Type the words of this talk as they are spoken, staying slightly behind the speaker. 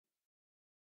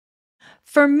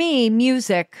For me,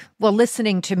 music, well,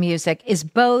 listening to music is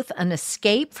both an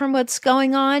escape from what's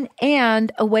going on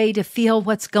and a way to feel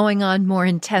what's going on more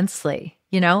intensely,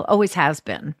 always has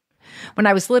been. When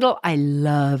I was little, I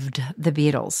loved the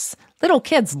Beatles. Little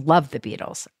kids love the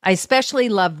Beatles. I especially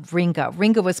loved Ringo.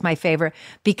 Ringo was my favorite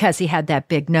because he had that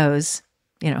big nose.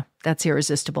 That's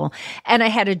irresistible. And I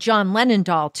had a John Lennon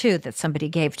doll, too, that somebody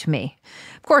gave to me.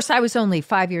 Of course, I was only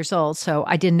 5 years old, so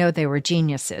I didn't know they were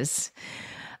geniuses.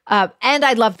 And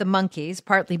I love the Monkees,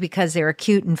 partly because they were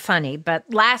cute and funny.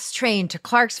 But Last Train to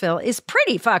Clarksville is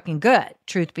pretty fucking good,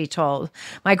 truth be told.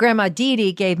 My grandma Dee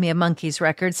Dee gave me a Monkees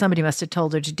record. Somebody must have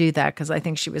told her to do that because I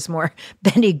think she was more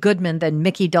Benny Goodman than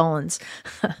Mickey Dolenz.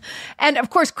 And, of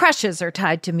course, crushes are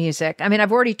tied to music. I mean,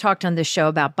 I've already talked on this show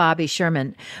about Bobby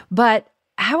Sherman. But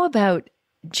how about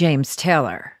James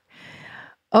Taylor?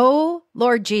 Oh,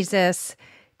 Lord Jesus.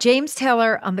 James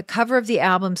Taylor on the cover of the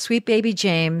album, Sweet Baby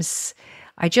James.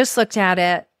 I just looked at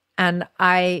it and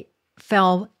I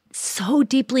fell so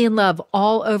deeply in love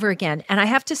all over again. And I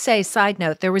have to say, side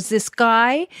note, there was this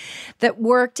guy that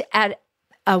worked at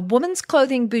a woman's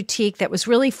clothing boutique that was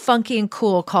really funky and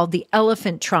cool called the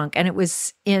Elephant Trunk. And it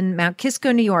was in Mount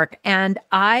Kisco, New York. And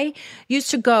I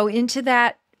used to go into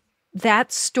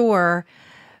that store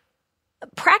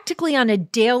practically on a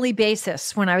daily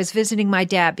basis when I was visiting my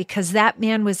dad because that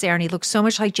man was there and he looked so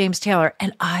much like James Taylor.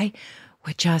 And I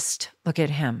would just look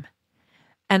at him.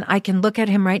 And I can look at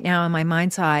him right now in my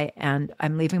mind's eye, and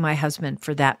I'm leaving my husband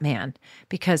for that man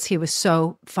because he was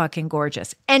so fucking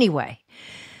gorgeous. Anyway,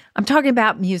 I'm talking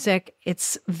about music.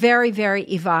 It's very, very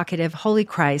evocative. Holy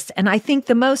Christ. And I think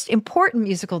the most important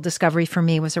musical discovery for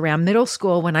me was around middle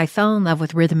school when I fell in love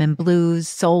with rhythm and blues,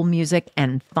 soul music,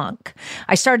 and funk.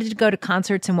 I started to go to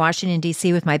concerts in Washington,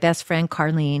 D.C. with my best friend,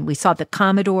 Carlene. We saw the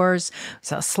Commodores, we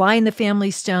saw Sly and the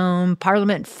Family Stone,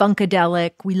 Parliament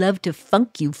Funkadelic. We love to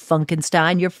funk you,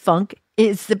 Funkenstein. Your funk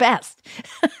is the best.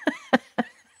 And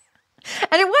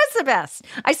it was the best.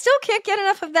 I still can't get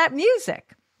enough of that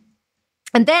music.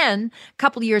 And then a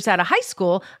couple of years out of high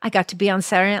school, I got to be on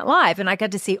Saturday Night Live and I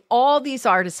got to see all these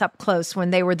artists up close when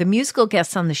they were the musical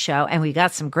guests on the show. And we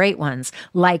got some great ones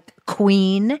like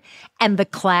Queen and The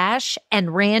Clash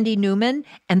and Randy Newman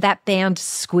and that band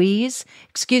Squeeze.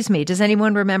 Excuse me, does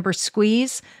anyone remember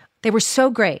Squeeze? They were so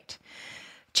great.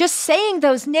 Just saying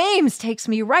those names takes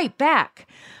me right back.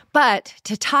 But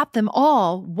to top them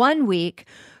all, one week,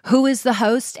 who is the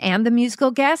host and the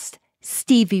musical guest?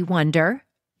 Stevie Wonder.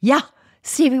 Yeah.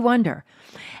 Stevie Wonder.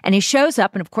 And he shows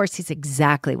up, and of course, he's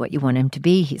exactly what you want him to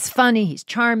be. He's funny, he's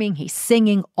charming, he's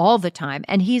singing all the time,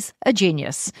 and he's a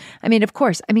genius.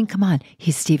 Come on,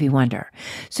 he's Stevie Wonder.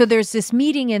 So there's this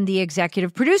meeting in the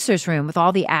executive producer's room with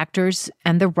all the actors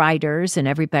and the writers and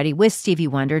everybody with Stevie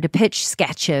Wonder to pitch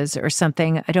sketches or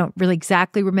something. I don't really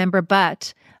exactly remember,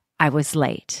 but I was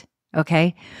late,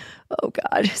 okay? Oh,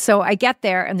 God. So I get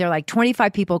there and there are like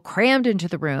 25 people crammed into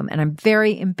the room and I'm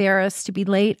very embarrassed to be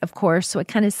late, of course. So I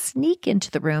kind of sneak into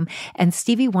the room and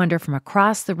Stevie Wonder from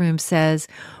across the room says,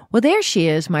 "Well, there she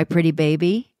is, my pretty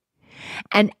baby."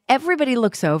 And everybody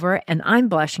looks over and I'm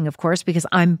blushing, of course, because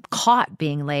I'm caught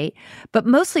being late, but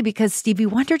mostly because Stevie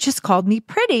Wonder just called me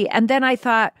pretty. And then I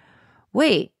thought,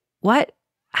 wait, what?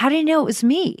 How did he know it was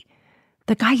me?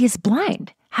 The guy is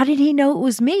blind. How did he know it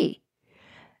was me?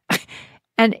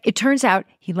 And it turns out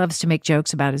he loves to make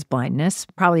jokes about his blindness,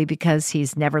 probably because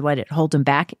he's never let it hold him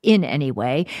back in any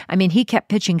way. I mean, he kept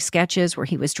pitching sketches where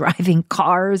he was driving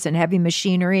cars and heavy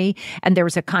machinery. And there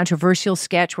was a controversial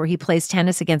sketch where he plays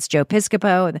tennis against Joe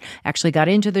Piscopo and actually got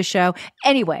into the show.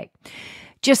 Anyway,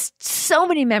 just so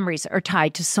many memories are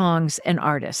tied to songs and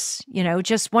artists,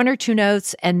 just one or two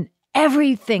notes and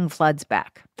everything floods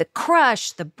back. The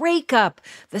crush, the breakup,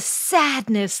 the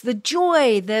sadness, the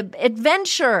joy, the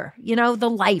adventure, the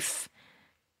life.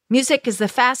 Music is the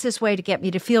fastest way to get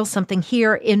me to feel something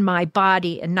here in my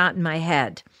body and not in my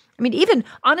head. I mean,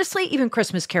 even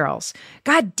Christmas carols.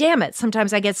 God damn it.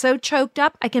 Sometimes I get so choked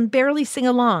up, I can barely sing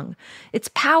along. It's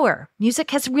power. Music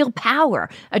has real power,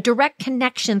 a direct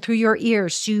connection through your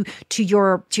ears to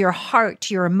your heart,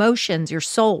 to your emotions, your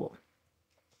soul.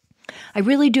 I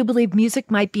really do believe music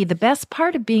might be the best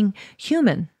part of being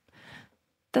human.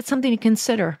 That's something to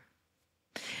consider.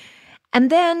 And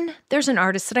then there's an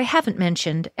artist that I haven't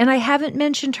mentioned, and I haven't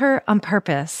mentioned her on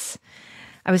purpose.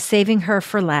 I was saving her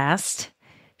for last.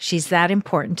 She's that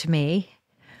important to me.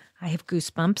 I have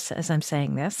goosebumps as I'm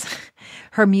saying this.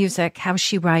 Her music, how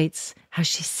she writes, how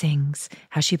she sings,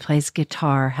 how she plays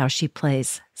guitar, how she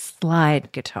plays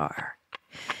slide guitar.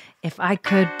 If I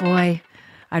could, boy,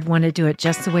 I'd want to do it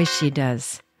just the way she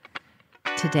does.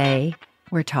 Today,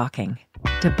 we're talking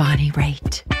to Bonnie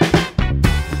Raitt.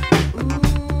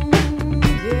 Ooh.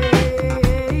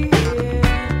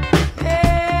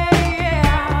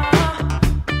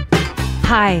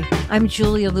 Hi, I'm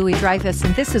Julia Louis-Dreyfus,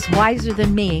 and this is Wiser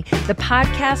Than Me, the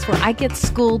podcast where I get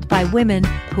schooled by women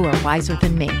who are wiser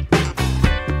than me.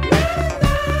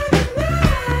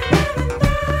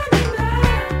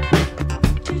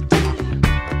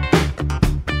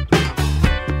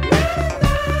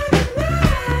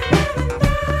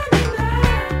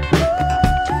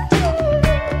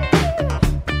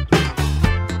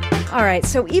 All right,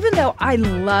 so even though I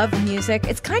love music,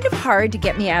 it's kind of hard to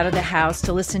get me out of the house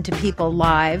to listen to people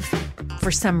live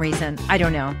for some reason. I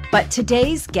don't know. But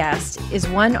today's guest is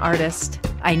one artist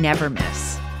I never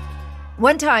miss.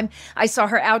 One time, I saw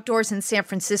her outdoors in San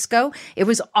Francisco. It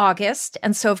was August,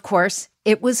 and so, of course,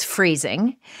 it was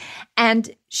freezing.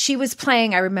 And she was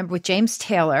playing, I remember, with James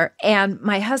Taylor, and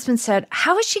my husband said,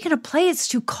 "How is she going to play? It's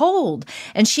too cold."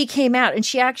 And she came out, and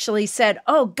she actually said,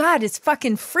 "Oh, God, it's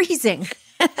fucking freezing."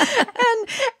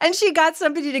 and she got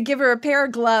somebody to give her a pair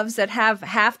of gloves that have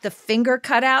half the finger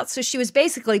cut out. So she was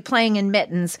basically playing in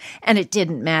mittens, and it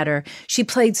didn't matter. She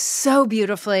played so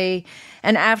beautifully.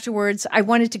 And afterwards, I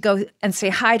wanted to go and say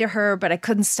hi to her, but I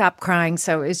couldn't stop crying.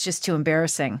 So it was just too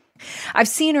embarrassing. I've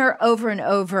seen her over and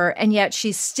over, and yet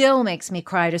she still makes me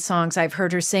cry to songs I've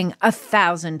heard her sing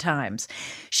 1,000 times.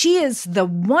 She is the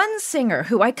one singer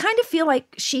who I kind of feel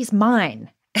like she's mine.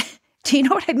 Do you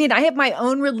know what I mean? I have my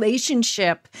own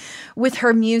relationship with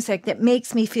her music that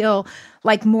makes me feel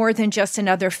like more than just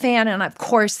another fan. And of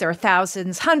course, there are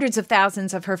thousands, hundreds of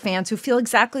thousands of her fans who feel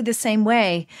exactly the same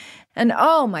way. And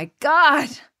oh my God,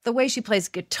 the way she plays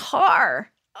guitar.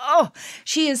 Oh,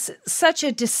 she is such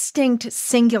a distinct,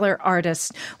 singular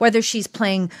artist, whether she's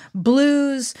playing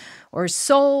blues or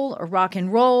soul or rock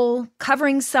and roll,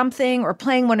 covering something or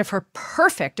playing one of her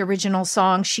perfect original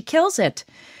songs, she kills it.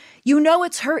 You know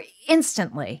it's her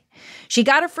instantly. She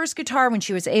got her first guitar when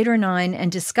she was 8 or 9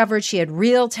 and discovered she had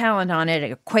real talent on it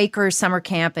at a Quaker summer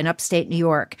camp in upstate New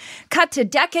York. Cut to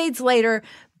decades later,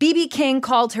 B.B. King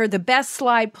called her the best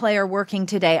slide player working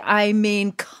today. I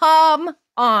mean, come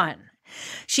on.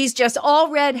 She's just all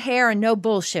red hair and no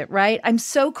bullshit, right? I'm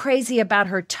so crazy about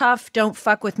her tough, don't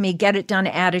fuck with me, get it done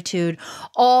attitude,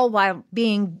 all while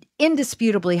being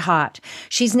indisputably hot.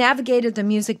 She's navigated the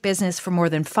music business for more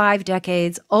than 5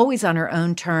 decades, always on her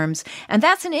own terms, and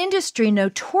that's an industry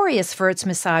notorious for its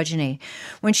misogyny.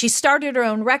 When she started her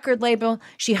own record label,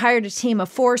 she hired a team of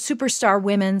 4 superstar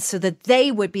women so that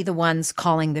they would be the ones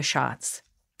calling the shots.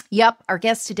 Yep, our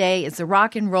guest today is the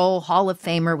Rock and Roll Hall of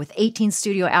Famer with 18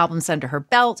 studio albums under her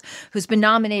belt, who's been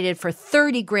nominated for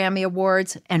 30 Grammy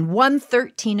Awards and won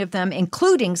 13 of them,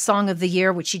 including Song of the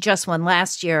Year, which she just won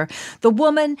last year. The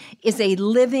woman is a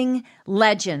living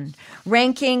legend,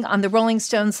 ranking on the Rolling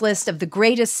Stones list of the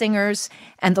greatest singers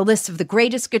and the list of the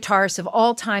greatest guitarists of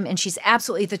all time, and she's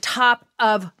absolutely the top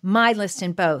of my list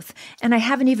in both. And I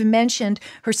haven't even mentioned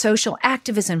her social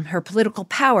activism, her political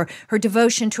power, her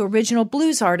devotion to original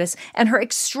blues artists, and her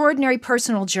extraordinary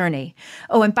personal journey.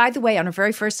 Oh, and by the way, on her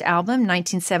very first album,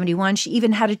 1971, she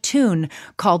even had a tune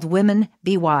called Women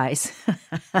Be Wise.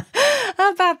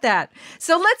 How about that?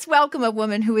 So let's welcome a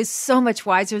woman who is so much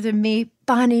wiser than me,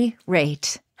 Bonnie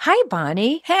Raitt. Hi,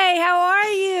 Bonnie. Hey, how are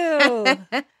you?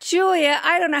 Julia,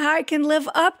 I don't know how I can live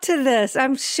up to this.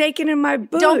 I'm shaking in my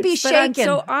boots. Don't be shaking.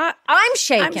 I'm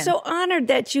shaking. I'm so honored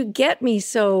that you get me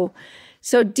so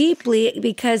deeply,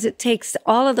 because it takes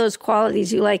all of those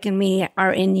qualities you like in me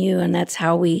are in you, and that's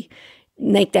how we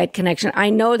make that connection.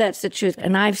 I know that's the truth,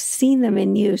 and I've seen them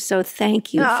in you. So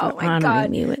thank you for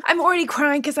honoring me. I'm already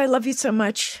crying because I love you so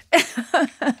much. I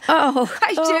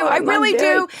do. I really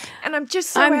do. And I'm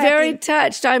just so I'm happy. very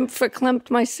touched. I'm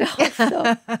verklempt myself.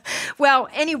 So. Well,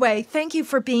 anyway, thank you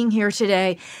for being here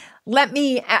today. Let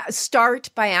me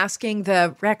start by asking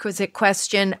the requisite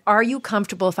question. Are you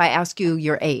comfortable if I ask you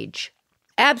your age?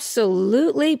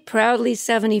 Absolutely. Proudly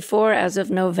 74 as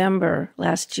of November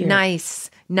last year.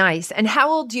 Nice. And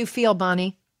how old do you feel,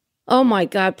 Bonnie? Oh my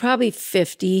God, probably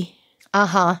 50.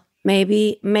 Uh-huh.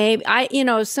 Maybe. The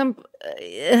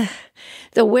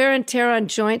wear and tear on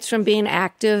joints from being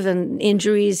active and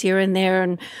injuries here and there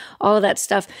and all of that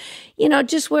stuff.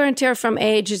 Just wear and tear from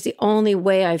age is the only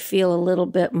way I feel a little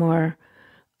bit more,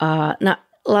 I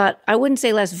wouldn't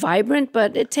say less vibrant,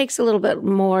 but it takes a little bit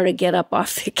more to get up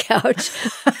off the couch.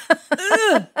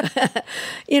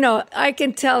 I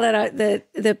can tell that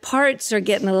the parts are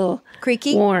getting a little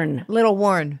creaky, worn. Little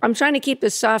worn. I'm trying to keep the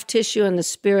soft tissue and the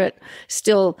spirit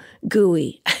still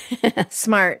gooey.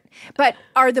 Smart. But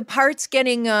are the parts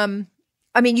getting,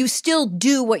 you still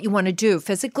do what you want to do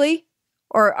physically?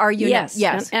 Or are you? Yes.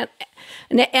 Yes.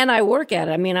 And I work at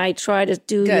it. I mean, I try to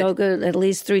do yoga at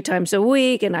least 3 times a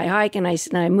week, and I hike and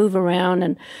I move around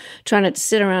and try not to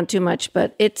sit around too much.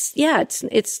 But it's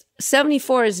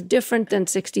 74 is different than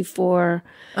 64.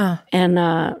 And,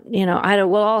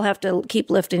 we'll all have to keep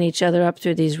lifting each other up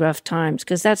through these rough times,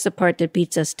 because that's the part that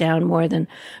beats us down more than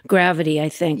gravity, I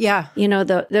think. Yeah. You know,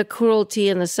 the cruelty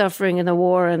and the suffering and the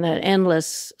war and the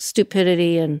endless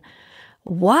stupidity and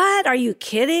what? Are you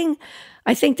kidding?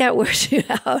 I think that wears you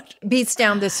out. Beats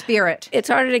down the spirit. It's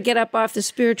harder to get up off the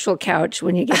spiritual couch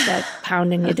when you get that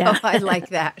pounding you down. Oh, I like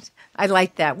that. I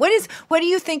like that. What do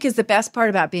you think is the best part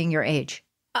about being your age?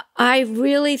 I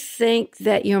really think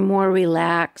that you're more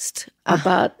relaxed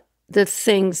about the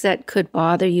things that could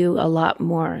bother you a lot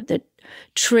more. That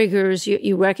triggers,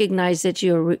 you recognize that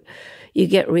you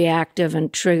get reactive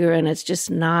and trigger, and it's just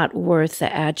not worth the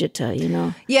agita, you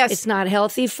know? Yes. It's not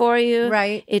healthy for you.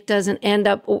 Right. It doesn't end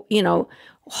up,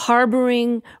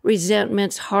 harboring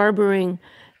resentments, harboring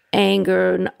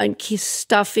anger, and keep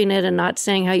stuffing it and not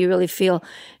saying how you really feel.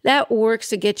 That works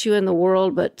to get you in the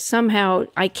world, but somehow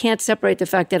I can't separate the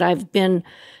fact that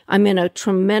I'm in a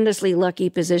tremendously lucky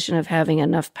position of having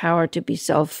enough power to be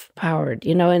self-powered,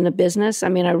 in the business. I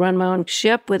mean, I run my own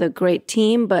ship with a great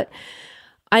team, but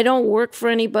I don't work for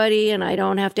anybody and I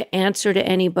don't have to answer to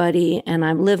anybody. And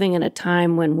I'm living in a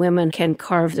time when women can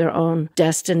carve their own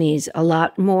destinies a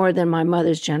lot more than my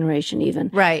mother's generation even.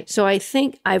 Right. So I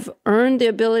think I've earned the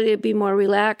ability to be more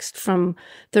relaxed from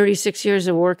 36 years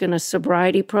of work in a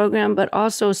sobriety program, but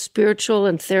also spiritual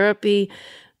and therapy.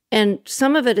 And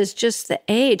some of it is just the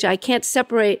age. I can't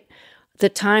separate the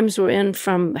times we're in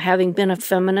from having been a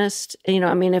feminist.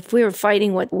 If we were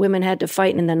fighting what women had to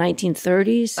fight in the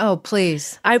 1930s. Oh,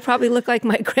 please. I probably look like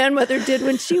my grandmother did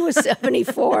when she was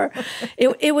 74.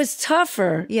 It was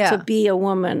tougher to be a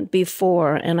woman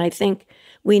before. And I think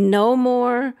we know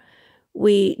more.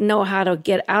 We know how to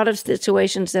get out of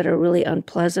situations that are really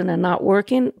unpleasant and not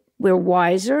working. We're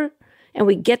wiser. And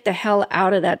we get the hell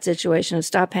out of that situation and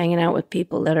stop hanging out with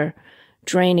people that are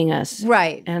draining us.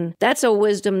 Right. And that's a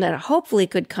wisdom that hopefully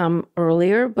could come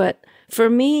earlier. But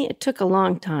for me, it took a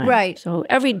long time. Right. So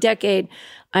every decade,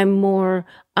 I'm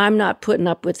not putting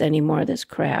up with any more of this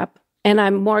crap. And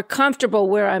I'm more comfortable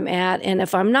where I'm at. And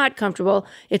if I'm not comfortable,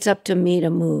 it's up to me to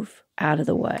move out of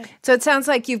the way. So it sounds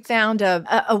like you've found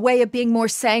a way of being more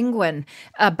sanguine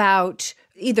about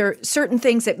either certain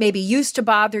things that maybe used to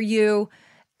bother you,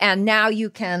 and now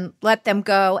you can let them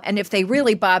go. And if they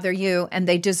really bother you and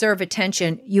they deserve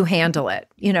attention, you handle it,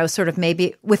 sort of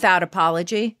maybe without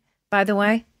apology, by the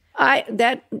way.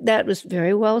 That was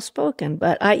very well spoken.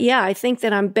 But I think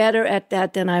that I'm better at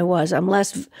that than I was. I'm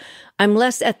less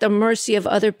at the mercy of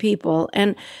other people.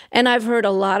 And I've heard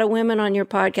a lot of women on your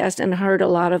podcast and heard a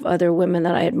lot of other women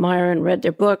that I admire and read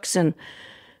their books and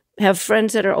have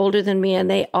friends that are older than me. And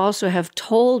they also have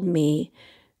told me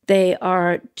they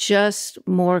are just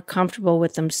more comfortable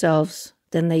with themselves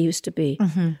than they used to be.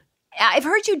 Mm-hmm. I've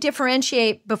heard you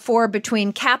differentiate before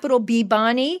between capital B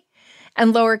Bonnie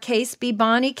and lowercase b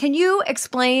Bonnie. Can you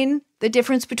explain the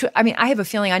difference between, I have a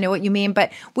feeling I know what you mean,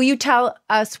 but will you tell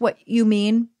us what you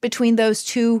mean between those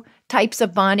two types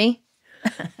of Bonnie?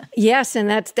 Yes, and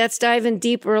that's diving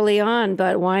deep early on,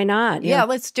 but why not? Yeah,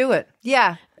 let's do it.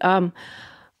 Yeah.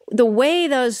 The way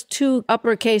those two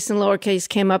uppercase and lowercase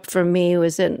came up for me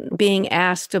was in being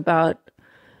asked about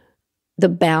the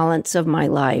balance of my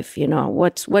life.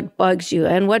 What bugs you?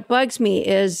 And what bugs me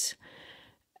is,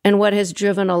 and what has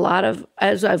driven a lot of,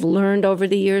 as I've learned over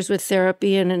the years with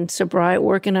therapy and in sobriety,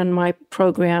 working on my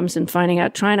programs and finding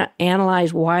out, trying to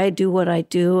analyze why I do what I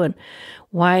do and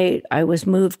why I was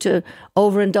moved to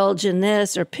overindulge in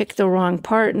this or pick the wrong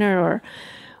partner, or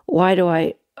why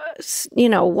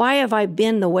have I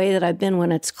been the way that I've been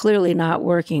when it's clearly not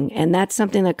working? And that's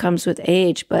something that comes with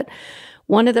age. But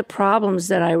one of the problems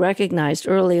that I recognized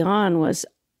early on was,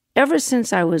 ever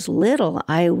since I was little,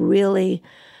 I really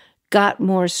got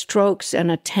more strokes and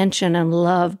attention and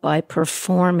love by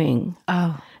performing.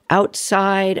 Oh.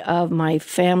 Outside of my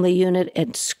family unit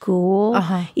at school,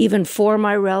 even for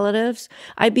my relatives.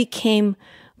 I became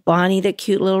Bonnie, the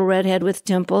cute little redhead with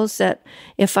dimples, that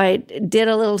if I did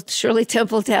a little Shirley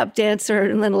Temple tap dancer,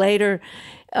 and then later,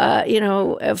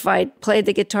 if I played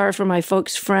the guitar for my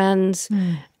folks' friends,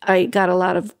 I got a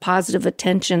lot of positive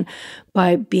attention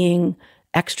by being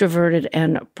extroverted.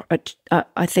 And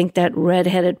I think that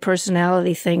redheaded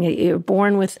personality thing, you're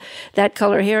born with that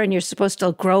color hair and you're supposed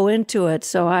to grow into it.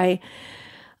 So I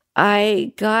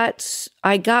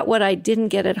got what I didn't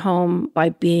get at home by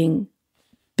being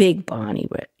big Bonnie,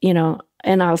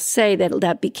 and I'll say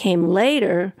that became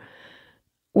later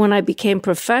when I became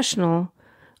professional.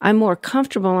 I'm more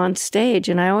comfortable on stage.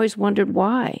 And I always wondered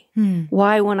why.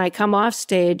 Why, when I come off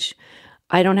stage,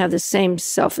 I don't have the same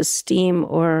self-esteem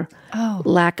or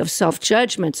lack of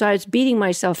self-judgment. So I was beating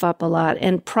myself up a lot.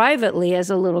 And privately, as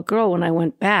a little girl, when I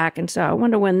went back, and so I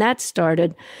wonder when that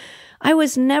started, I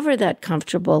was never that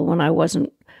comfortable when I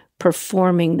wasn't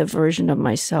performing the version of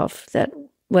myself that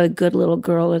the good little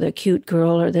girl or the cute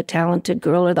girl or the talented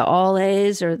girl or the all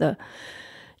A's or the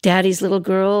daddy's little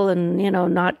girl and,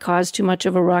 not cause too much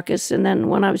of a ruckus. And then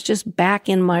when I was just back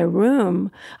in my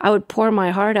room, I would pour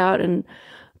my heart out and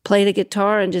play the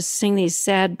guitar and just sing these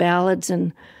sad ballads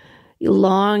and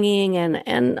longing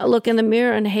and look in the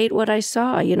mirror and hate what I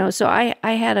saw, So I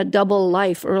had a double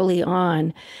life early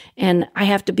on, and I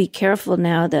have to be careful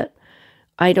now that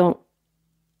I don't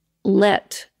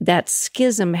let that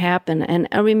schism happen. And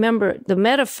I remember the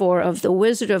metaphor of the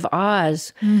Wizard of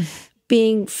Oz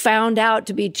being found out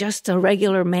to be just a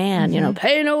regular man,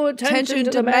 pay no attention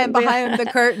to the man behind the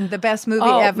curtain, the best movie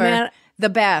ever. Man, the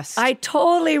best. I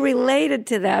totally related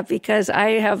to that because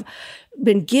I have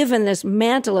been given this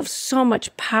mantle of so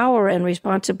much power and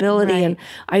responsibility. Right. And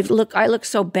I look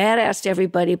so badass to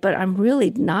everybody, but I'm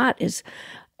really not as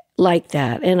like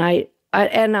that.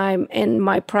 And I'm in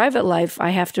my private life, I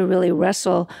have to really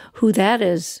wrestle who that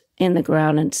is in the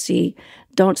ground and see.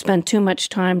 Don't spend too much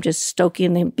time just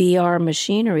stoking the BR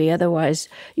machinery. Otherwise,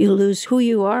 you lose who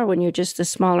you are when you're just a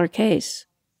smaller case.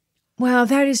 Well,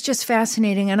 that is just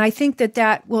fascinating. And I think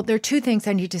there are two things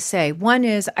I need to say. One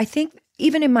is, I think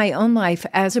even in my own life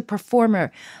as a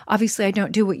performer, obviously I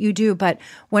don't do what you do, but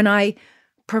when I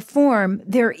perform,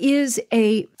 there is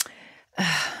it's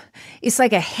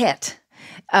like a hit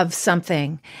of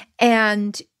something.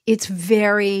 And it's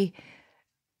very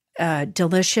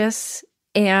delicious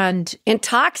and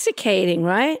intoxicating,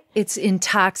 right? It's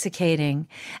intoxicating.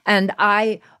 And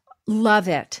I love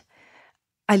it.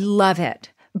 I love it.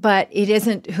 But it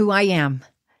isn't who I am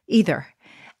either.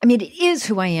 I mean, it is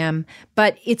who I am,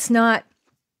 but it's not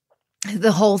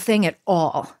the whole thing at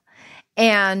all.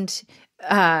 And,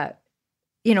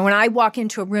 when I walk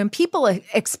into a room, people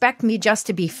expect me just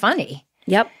to be funny.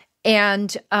 Yep.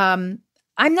 And I'm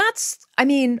not,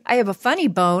 I have a funny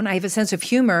bone. I have a sense of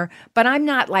humor, but I'm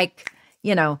not like,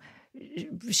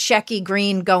 Shecky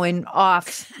Green going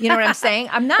off. You know what I'm saying?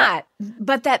 I'm not.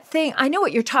 But that thing, I know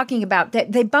what you're talking about.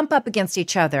 That they bump up against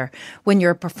each other when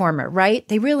you're a performer, right?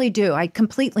 They really do. I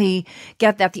completely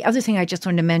get that. The other thing I just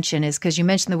wanted to mention is because you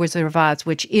mentioned The Wizard of Oz,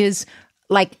 which is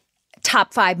like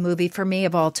top 5 movie for me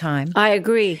of all time. I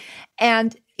agree.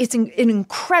 And it's an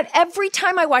incredible. Every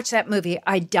time I watch that movie,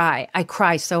 I die. I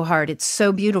cry so hard. It's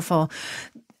so beautiful.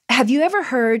 Have you ever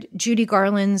heard Judy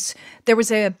Garland's, there was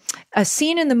a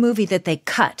scene in the movie that they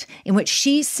cut in which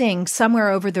she sings Somewhere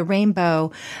Over the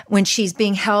Rainbow when she's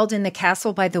being held in the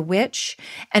castle by the witch.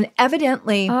 And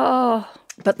evidently,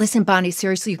 but listen, Bonnie,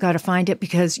 seriously, you got to find it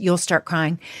because you'll start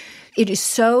crying. It is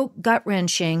so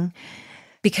gut-wrenching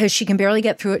because she can barely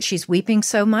get through it. She's weeping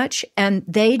so much. And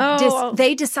they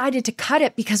decided to cut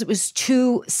it because it was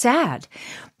too sad.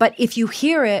 But if you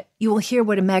hear it, you will hear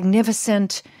what a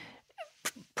magnificent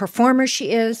performer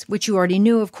she is, which you already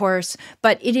knew, of course,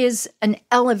 but it is an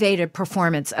elevated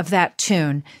performance of that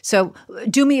tune. So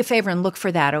do me a favor and look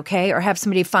for that, okay? Or have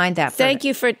somebody find that. Thank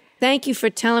you for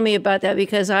telling me about that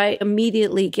because I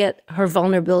immediately get her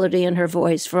vulnerability in her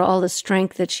voice for all the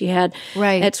strength that she had.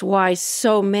 Right. That's why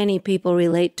so many people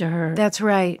relate to her. That's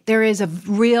right. There is a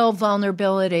real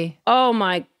vulnerability. Oh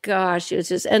my gosh. It was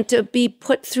just, and to be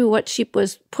put through what she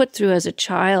was put through as a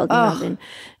child,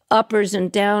 uppers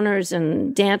and downers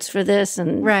and dance for this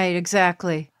and right,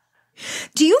 exactly.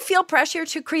 Do you feel pressure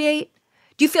to create?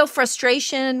 Do you feel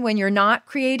frustration when you're not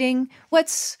creating?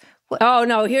 Oh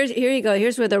no, here you go.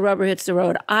 Here's where the rubber hits the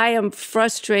road. I am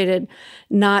frustrated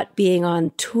not being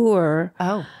on tour.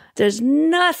 Oh. There's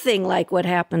nothing like what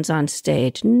happens on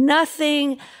stage.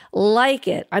 Nothing like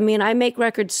it. I mean, I make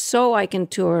records so I can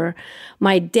tour.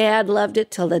 My dad loved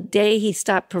it till the day he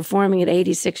stopped performing at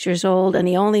 86 years old, and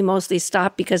he only mostly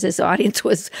stopped because his audience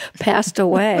was passed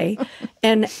away.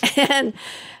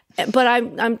 But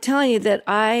I'm telling you that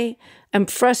I am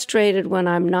frustrated when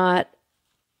I'm not.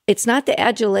 It's not the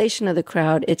adulation of the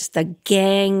crowd. It's the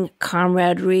gang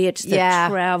camaraderie. It's the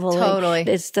traveling. Totally.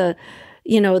 It's the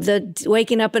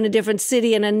waking up in a different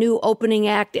city and a new opening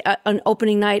act, an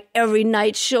opening night every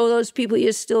night. Show those people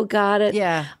you still got it.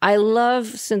 Yeah. I love,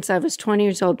 since I was 20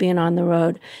 years old, being on the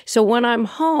road. So when I'm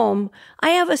home, I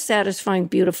have a satisfying,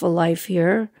 beautiful life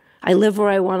here. I live where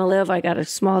I want to live. I got a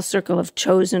small circle of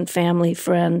chosen family,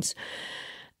 friends.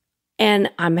 And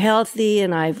I'm healthy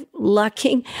and I'm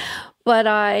lucky. But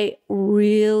I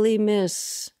really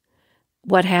miss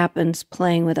what happens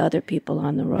playing with other people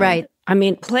on the road. Right. I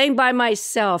mean, playing by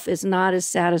myself is not as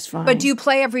satisfying. But do you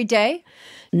play every day?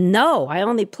 No, I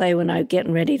only play when I'm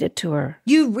getting ready to tour.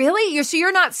 You really? So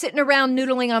you're not sitting around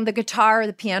noodling on the guitar or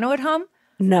the piano at home?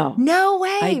 No. No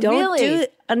way. I don't really? do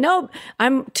it. No,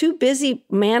 I'm too busy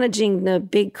managing the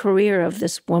big career of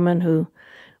this woman who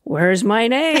wears my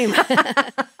name.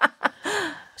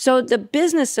 So the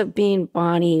business of being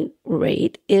Bonnie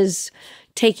Raitt is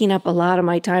taking up a lot of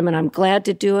my time, and I'm glad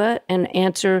to do it and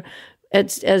answer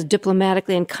as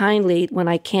diplomatically and kindly when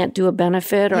I can't do a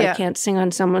benefit or I can't sing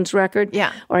on someone's record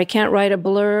or I can't write a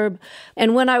blurb.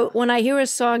 And when I hear a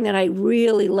song that I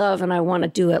really love and I want to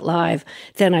do it live,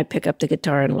 then I pick up the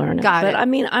guitar and learn it. But I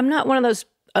mean, I'm not one of those.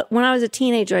 When I was a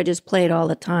teenager, I just played all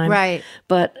the time. Right.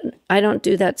 But I don't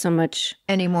do that so much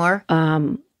anymore.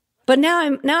 But now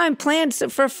I'm playing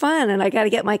for fun, and I got to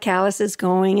get my calluses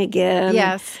going again.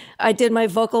 Yes. I did my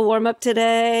vocal warm-up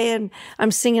today, and I'm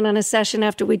singing on a session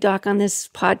after we dock on this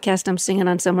podcast. I'm singing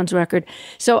on someone's record.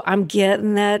 So I'm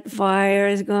getting that fire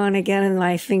is going again, and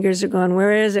my fingers are going,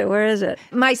 where is it? Where is it?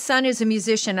 My son is a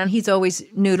musician, and he's always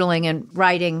noodling and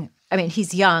writing. I mean,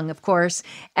 he's young, of course,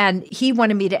 and he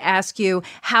wanted me to ask you,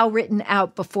 how written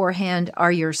out beforehand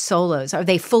are your solos? Are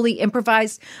they fully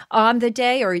improvised on the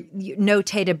day or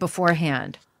notated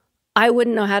beforehand? I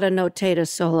wouldn't know how to notate a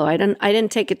solo. I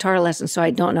didn't take guitar lessons, so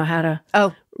I don't know how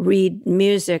to read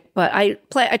music. But I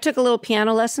took a little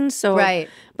piano lesson, so right.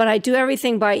 But I do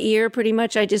everything by ear pretty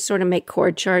much. I just sort of make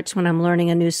chord charts when I'm learning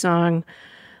a new song,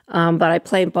 but I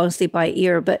play mostly by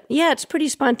ear. But yeah, it's pretty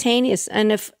spontaneous,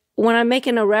 and when I'm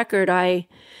making a record, I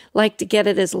like to get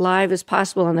it as live as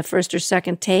possible on the first or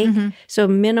second take. Mm-hmm. So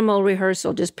minimal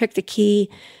rehearsal, just pick the key,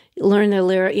 learn the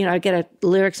lyric. I get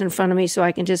lyrics in front of me so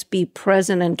I can just be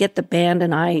present and get the band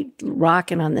and I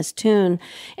rocking on this tune.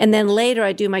 And then later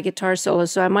I do my guitar solo.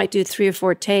 So I might do 3 or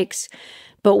 4 takes.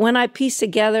 But when I piece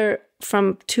together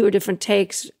from 2 or different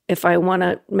takes, if I want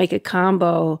to make a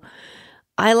combo,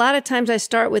 a lot of times I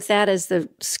start with that as the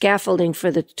scaffolding for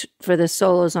the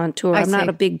solos on tour. I'm not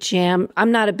a big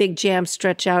jam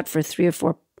stretch out for 3 or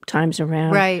 4 times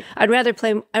around. Right. I'd rather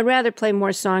play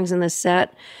more songs in the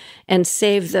set and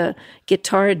save the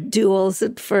guitar duels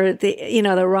for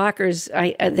the rockers.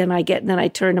 Then I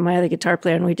turn to my other guitar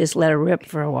player and we just let her rip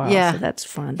for a while. Yeah. So that's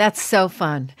fun. That's so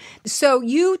fun. So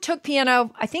you took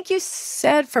piano, I think you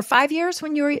said for 5 years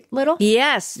when you were little?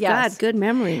 Yes. God, good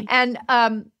memory. And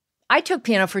I took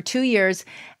piano for 2 years,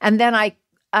 and then I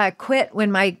quit when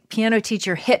my piano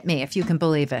teacher hit me, if you can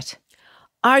believe it.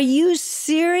 Are you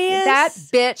serious? That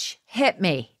bitch hit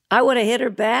me. I would have hit her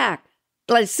back.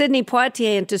 Like Sidney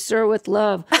Poitier in To Sir With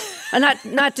Love.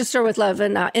 Not To Sir With Love,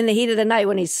 in The Heat of the Night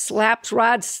when he slaps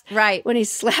Rod. Right. When he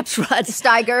slaps Rod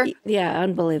Steiger. Yeah,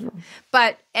 unbelievable.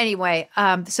 But anyway,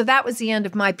 so that was the end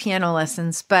of my piano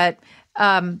lessons. But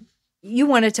you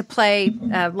wanted to play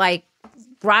like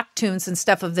rock tunes and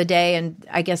stuff of the day, and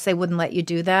I guess they wouldn't let you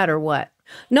do that, or what?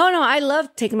 No, I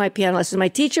loved taking my piano lessons. My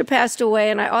teacher passed away,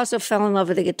 and I also fell in love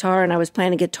with the guitar, and I was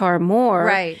playing the guitar more.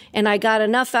 Right. And I got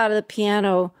enough out of the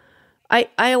piano.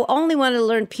 I only wanted to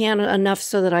learn piano enough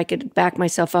so that I could back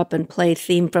myself up and play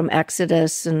theme from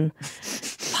Exodus and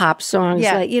pop songs.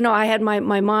 Yeah. I had my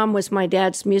mom was my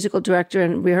dad's musical director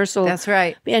and rehearsal. That's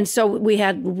right. And so we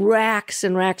had racks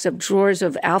and racks of drawers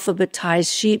of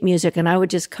alphabetized sheet music, and I would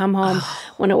just come home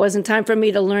when it wasn't time for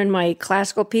me to learn my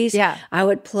classical piece. Yeah. I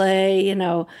would play,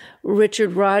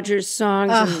 Richard Rodgers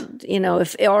songs, and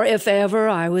if ever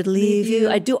I would leave you.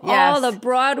 I do all the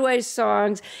Broadway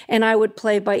songs, and I would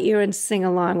play by ear and sing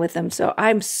along with them. So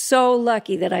I'm so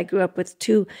lucky that I grew up with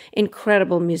 2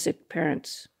 incredible music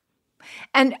parents.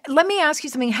 And let me ask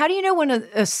you something. How do you know when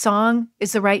a song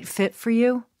is the right fit for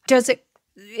you? Does it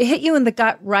hit you in the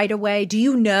gut right away? Do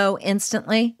you know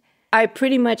instantly? I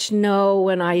pretty much know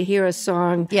when I hear a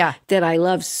song that I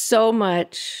love so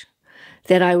much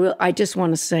that I just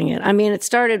want to sing it. I mean, it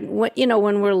started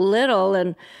when we're little,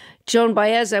 and Joan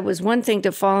Baez, it was one thing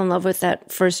to fall in love with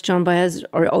that first Joan Baez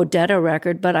or Odetta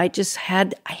record, but I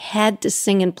had to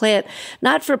sing and play it,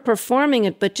 not for performing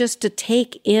it, but just to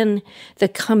take in the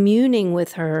communing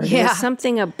with her. There was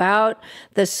something about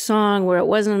the song where it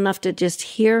wasn't enough to just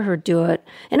hear her do it.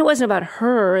 And it wasn't about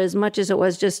her as much as it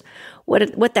was just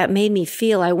what that made me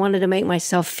feel. I wanted to make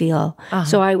myself feel.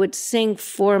 So I would sing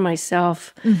for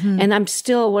myself. Mm-hmm. And I'm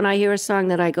still, when I hear a song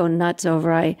that I go nuts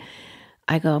over, I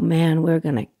go, man, we're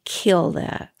going to kill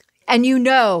that. And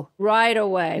right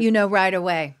away. Right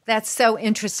away. That's so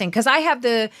interesting. Because I have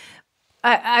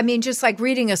I mean, just like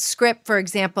reading a script, for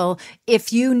example,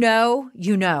 if you know.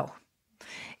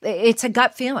 It's a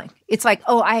gut feeling. It's like,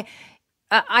 I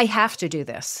have to do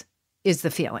this. is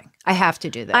the feeling. I have to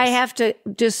do this. I have to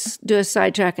just do a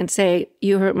sidetrack and say,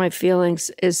 You Hurt My Feelings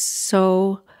is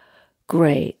so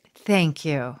great. Thank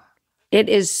you. It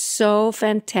is so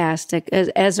fantastic,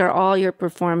 as are all your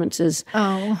performances.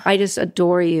 Oh. I just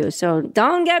adore you. So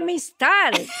don't get me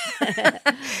started.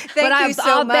 Thank you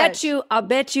so much. I'll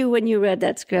bet you when you read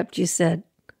that script, you said,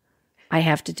 I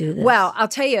have to do this. Well, I'll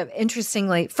tell you,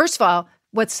 interestingly, first of all,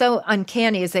 what's so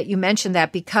uncanny is that you mentioned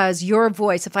that because your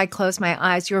voice, if I close my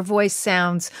eyes, your voice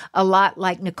sounds a lot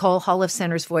like Nicole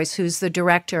Holofcener's voice, who's the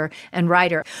director and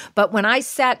writer. But when I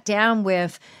sat down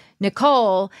with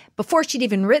Nicole, before she'd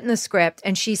even written the script,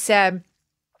 and she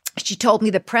told me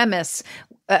the premise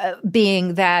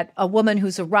being that a woman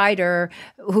who's a writer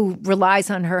who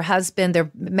relies on her husband, they're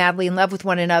madly in love with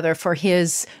one another for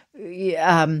his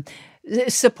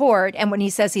support. And when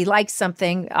he says he likes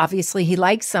something, obviously he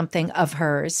likes something of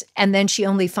hers. And then she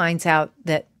only finds out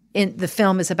that the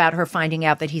film is about her finding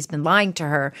out that he's been lying to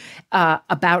her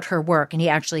about her work, and he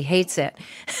actually hates it.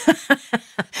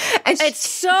 It's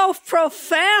so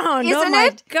profound. Isn't oh my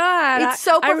it? God. It's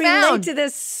so profound. I relate to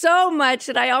this so much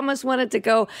that I almost wanted to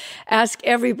go ask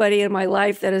everybody in my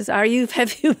life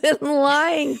have you been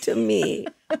lying to me?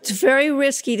 It's very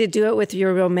risky to do it with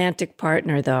your romantic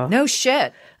partner, though. No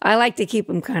shit. I like to keep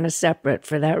them kind of separate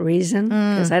for that reason,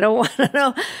 because I don't want to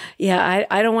know. Yeah,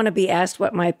 I don't want to be asked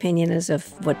what my opinion is of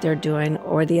what they're doing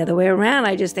or the other way around.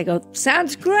 They go,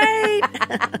 sounds great.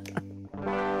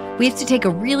 We have to take a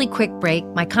really quick break.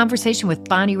 My conversation with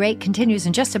Bonnie Raitt continues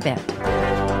in just a bit.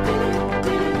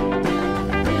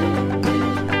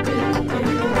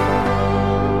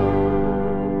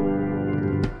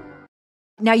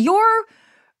 Now, your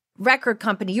record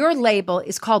company, your label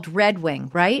is called Red Wing,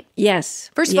 right?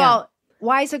 Yes. First of all,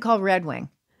 why is it called Red Wing?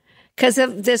 Because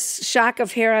of this shock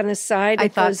of hair on the side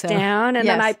that goes down. And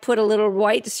then I put a little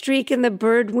white streak in the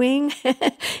bird wing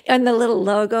and the little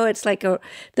logo. It's like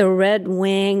the red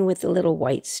wing with the little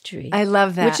white streak. I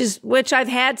love that. Which I've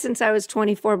had since I was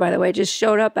 24, by the way. It just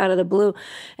showed up out of the blue.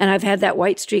 And I've had that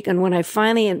white streak. And when I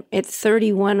finally, at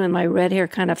 31, when my red hair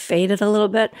kind of faded a little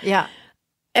bit. Yeah.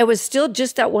 It was still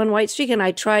just that one white streak. And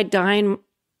I tried dyeing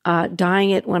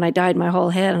it when I dyed my whole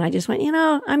head. And I just went,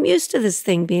 I'm used to this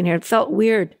thing being here. It felt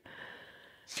weird.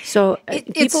 So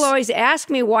people always ask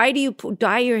me, why do you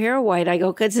dye your hair white? I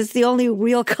go, because it's the only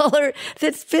real color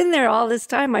that's been there all this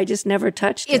time. I just never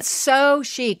touched it. It's so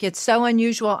chic. It's so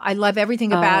unusual. I love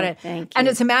everything about it. Thank you. And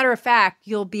as a matter of fact,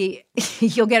 you'll get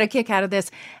a kick out of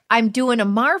this. I'm doing a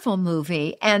Marvel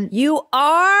movie, and you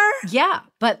are? Yeah,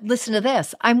 but listen to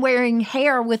this. I'm wearing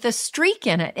hair with a streak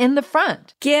in it in the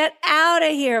front. Get out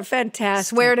of here.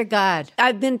 Fantastic. Swear to God.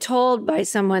 I've been told by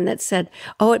someone that said,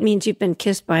 it means you've been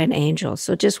kissed by an angel.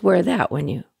 So just wear that when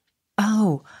you...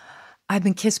 Oh, I've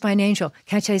been kissed by an angel.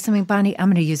 Can I tell you something, Bonnie? I'm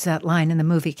going to use that line in the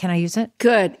movie. Can I use it?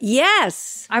 Good.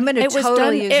 Yes. I'm going to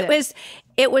totally use it.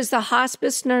 It was the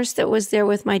hospice nurse that was there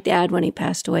with my dad when he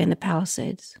passed away in the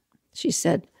Palisades. She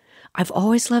said, I've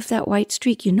always loved that white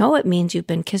streak. It means you've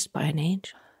been kissed by an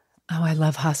angel. Oh, I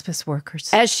love hospice workers.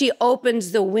 As she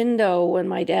opens the window when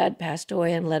my dad passed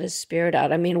away and let his spirit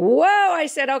out. I mean, whoa, I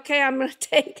said, okay,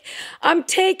 I'm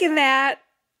taking that,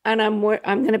 and I'm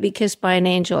going to be kissed by an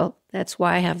angel. That's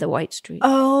why I have the white streak.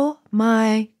 Oh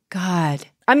my God.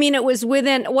 I mean, it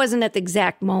wasn't at the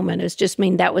exact moment. It's just,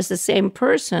 that was the same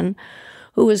person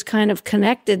who was kind of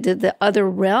connected to the other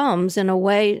realms in a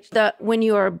way that when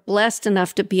you are blessed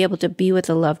enough to be able to be with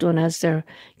a loved one as they're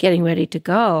getting ready to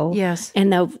go. Yes.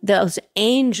 And those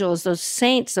angels, those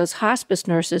saints, those hospice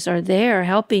nurses are there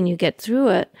helping you get through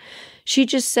it. She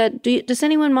just said, does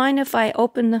anyone mind if I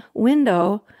open the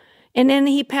window? And then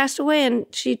he passed away, and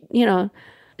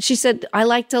she said, I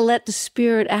like to let the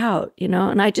spirit out,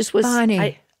 and I just was...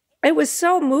 Bonnie. It was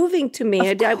so moving to me.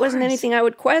 It wasn't anything I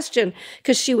would question,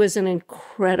 because she was an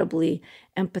incredibly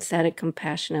empathetic,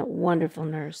 compassionate, wonderful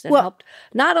nurse that helped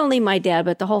not only my dad,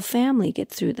 but the whole family get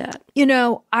through that.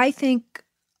 I think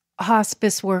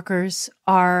hospice workers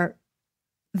are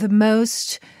the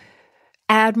most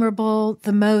admirable,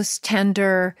 the most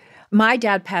tender. My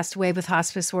dad passed away with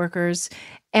hospice workers,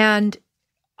 and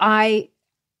I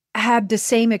had the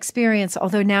same experience,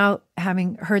 although now,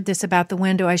 having heard this about the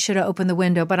window, I should have opened the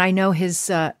window, but I know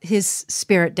his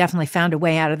spirit definitely found a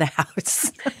way out of the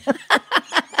house.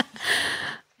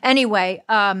 Anyway,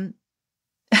 we're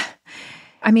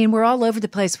all over the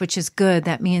place, which is good.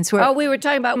 That means we're... Oh, we were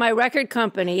talking about my record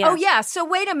company. Yeah. Oh, yeah. So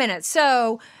wait a minute.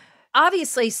 So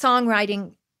obviously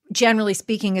songwriting, generally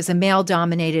speaking, is a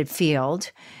male-dominated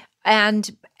field.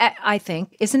 And I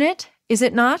think, isn't it? Is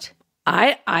it not?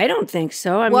 I don't think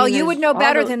so. You would know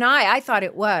better than I. I thought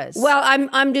it was. Well,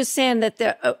 I'm just saying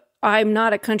that I'm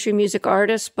not a country music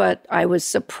artist, but I was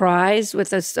surprised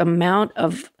with this amount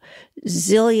of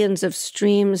zillions of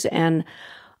streams and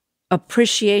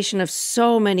appreciation of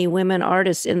so many women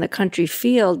artists in the country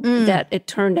field that it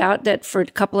turned out that for a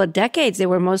couple of decades, they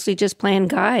were mostly just playing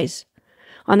guys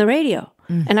on the radio.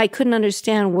 And I couldn't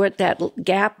understand what that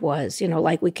gap was,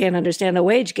 like we can't understand the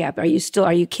wage gap. Are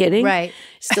you kidding? Right.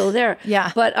 Still there.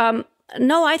 Yeah. But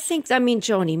no,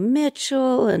 Joni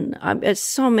Mitchell and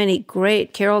so many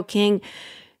great, Carole King,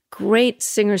 great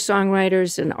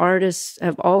singer-songwriters and artists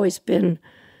have always been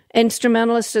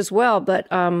instrumentalists as well. But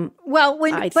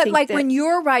when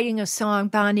you're writing a song,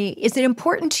 Bonnie, is it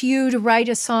important to you to write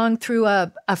a song through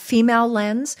a female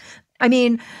lens? I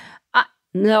mean,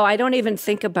 no, I don't even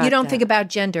think about. You don't think about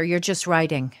gender. You're just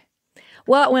writing.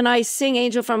 Well, when I sing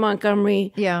Angel from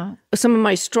Montgomery, some of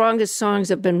my strongest songs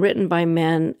have been written by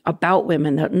men about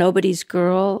women. Nobody's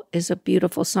Girl is a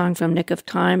beautiful song from Nick of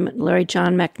Time, Larry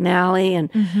John McNally.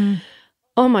 And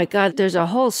oh my God, there's a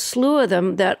whole slew of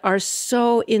them that are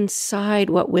so inside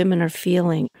what women are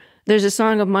feeling. There's a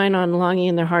song of mine on Longing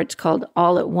in Their Hearts called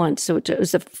All at Once. So it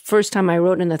was the first time I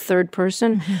wrote in the third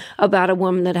person about a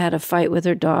woman that had a fight with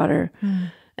her daughter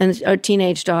and a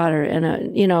teenage daughter. And,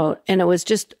 and it was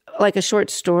just like a short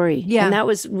story. Yeah. And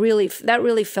that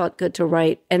really felt good to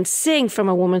write and sing from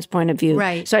a woman's point of view.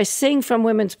 Right. So I sing from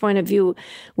women's point of view,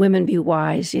 women be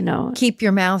wise, Keep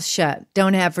your mouth shut.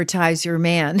 Don't advertise your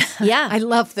man. Yeah. I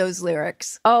love those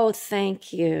lyrics. Oh,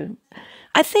 thank you.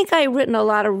 I think I've written a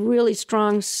lot of really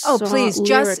strong please,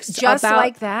 lyrics. Just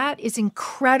like that is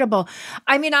incredible.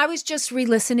 I mean, I was just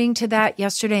re-listening to that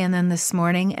yesterday and then this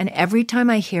morning, and every time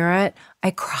I hear it,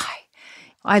 I cry.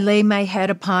 I lay my head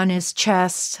upon his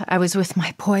chest. I was with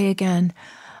my boy again.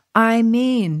 I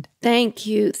mean. Thank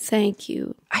you. Thank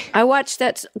you. I watched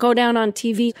that go down on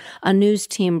TV. A news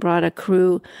team brought a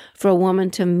crew for a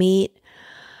woman to meet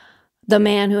the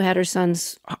man who had her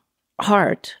son's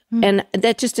heart. And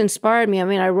that just inspired me. I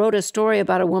mean, I wrote a story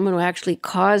about a woman who actually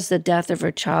caused the death of her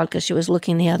child because she was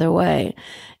looking the other way.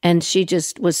 And she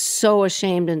just was so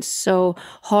ashamed and so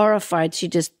horrified. She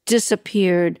just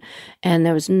disappeared, and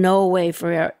there was no way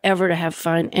for her ever to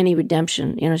find any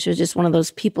redemption. She was just one of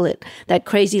those people, that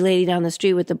crazy lady down the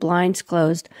street with the blinds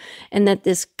closed. And that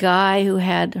this guy who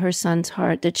had her son's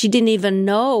heart that she didn't even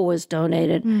know was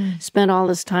donated, spent all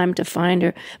this time to find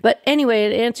her. But anyway,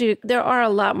 to answer you, there are a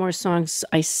lot more songs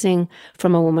I sing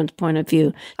from a woman's point of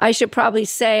view. I should probably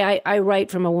say I write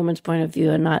from a woman's point of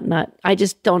view and not I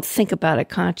just don't think about it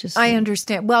consciously. I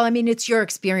understand. Well, I mean, it's your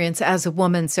experience as a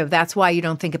woman, so that's why you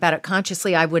don't think about it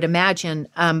consciously, I would imagine.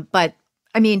 But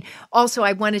I mean, also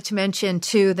I wanted to mention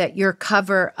too that your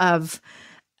cover of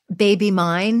Baby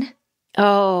Mine.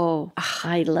 Oh,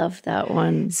 I love that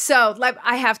one. So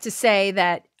I have to say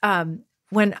that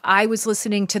when I was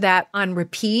listening to that on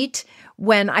repeat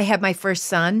when I had my first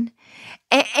son,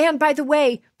 and by the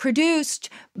way, produced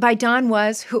by Don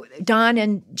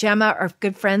and Gemma are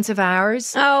good friends of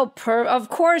ours. Oh, of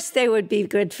course they would be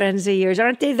good friends of yours.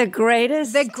 Aren't they the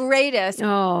greatest? The greatest.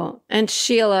 Oh, and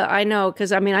Sheila, I know,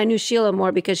 because I knew Sheila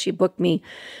more because she booked me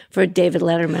for David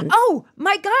Letterman. Oh,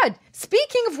 my God.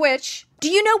 Speaking of which, do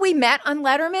you know we met on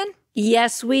Letterman?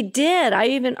 Yes, we did.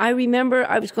 I remember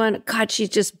I was going, God, she's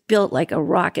just built like a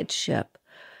rocket ship.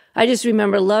 I just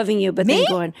remember loving you, but then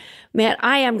going, man,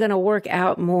 I am going to work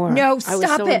out more. No, I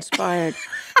was so inspired.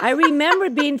 I remember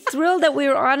being thrilled that we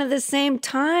were on at the same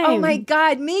time. Oh, my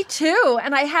God, me too.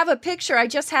 And I have a picture I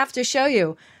just have to show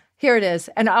you. Here it is.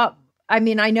 And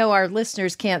I know our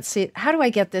listeners can't see it. How do I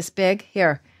get this big?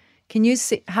 Here. Can you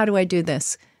see? How do I do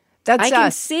this? That's us. I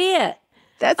can see it.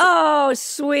 Oh,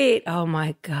 sweet. Oh,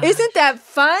 my God. Isn't that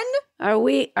fun? Are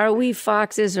we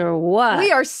foxes or what?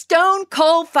 We are stone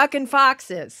cold fucking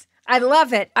foxes. I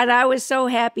love it. And I was so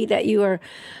happy that you are,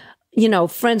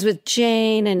 friends with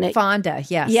Jane and Fonda,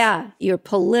 yes. Yeah, you're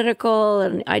political,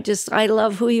 and I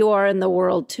love who you are in the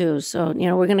world too. So,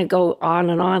 we're going to go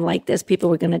on and on like this.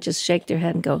 People are going to just shake their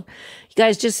head and go, you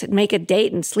guys just make a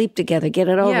date and sleep together, get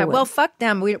it over with. Yeah, well, fuck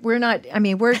them. We're not,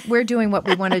 we're doing what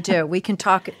we want to do. We can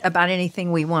talk about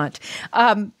anything we want.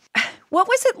 What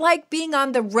was it like being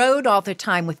on the road all the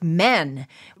time with men?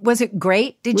 Was it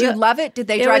great? Did you love it? Did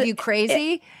they drive you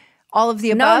crazy? All of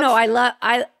the above? No,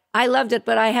 I loved it,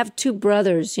 but I have two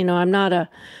brothers. I'm not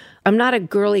a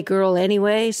girly girl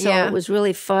anyway, so it was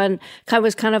really fun. I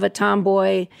was kind of a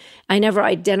tomboy. I never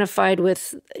identified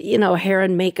with, hair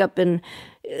and makeup and,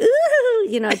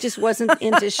 I just wasn't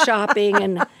into shopping,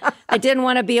 and I didn't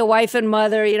want to be a wife and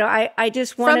mother. I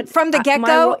just wanted from the get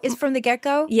go. Is from the get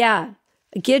go? Yeah.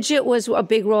 Gidget was a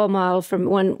big role model from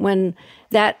when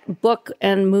that book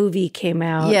and movie came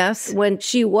out. Yes. When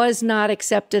she was not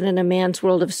accepted in a man's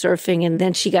world of surfing, and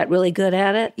then she got really good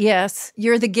at it. Yes.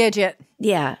 You're the Gidget.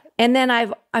 Yeah. And then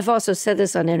I've also said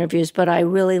this on interviews, but I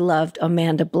really loved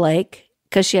Amanda Blake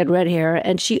because she had red hair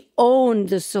and she owned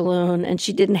the saloon and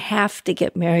she didn't have to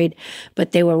get married,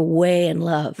 but they were way in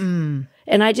love.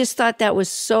 And I just thought that was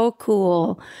so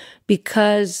cool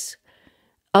because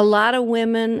a lot of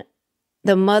women,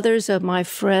 the mothers of my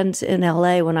friends in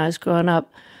LA when I was growing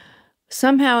up,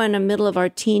 somehow in the middle of our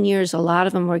teen years, a lot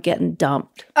of them were getting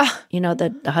dumped.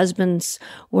 The husbands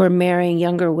were marrying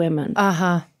younger women.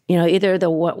 Either the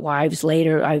wives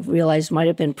later I realized might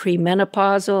have been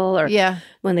premenopausal or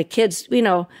when the kids,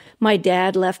 my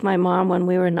dad left my mom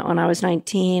when I was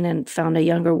 19 and found a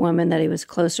younger woman that he was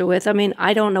closer with. I mean,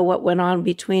 I don't know what went on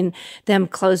between them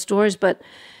closed doors, but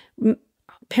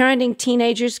parenting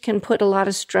teenagers can put a lot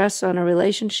of stress on a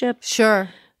relationship. Sure.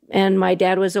 And my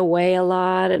dad was away a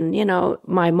lot and,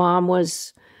 my mom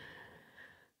was,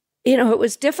 it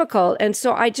was difficult. And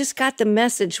so I just got the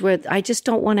message where I just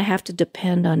don't want to have to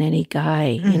depend on any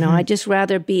guy. I just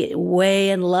rather be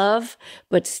way in love,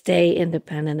 but stay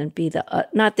independent and be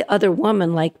not the other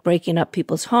woman, like breaking up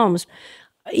people's homes.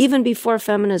 Even before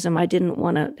feminism, I didn't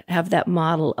want to have that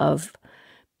model of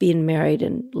being married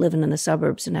and living in the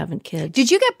suburbs and having kids. Did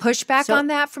you get pushback on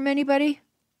that from anybody?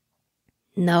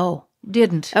 No.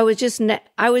 Didn't. I was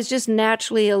just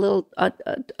naturally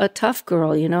a tough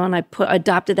girl, and I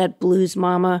adopted that blues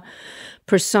mama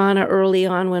persona early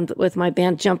on with my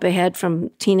band Jump Ahead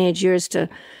from teenage years to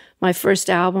my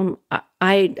first album.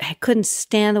 I couldn't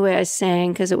stand the way I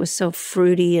sang because it was so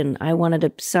fruity and I wanted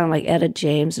to sound like Etta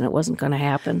James and it wasn't going to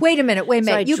happen. Wait a minute.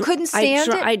 You couldn't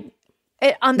stand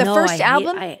it? On the first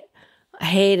album? I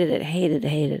hated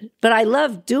it. But I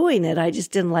loved doing it. I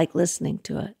just didn't like listening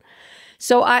to it.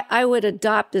 So I would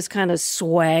adopt this kind of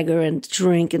swagger and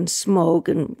drink and smoke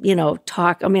and,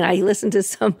 talk. I mean, I listened to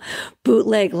some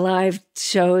bootleg live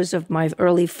shows of my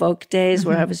early folk days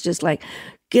where I was just like,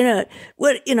 who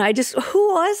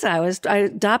was I? I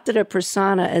adopted a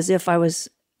persona as if I was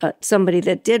somebody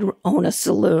that did own a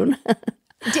saloon.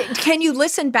 Can you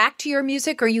listen back to your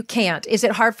music or you can't? Is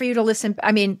it hard for you to listen?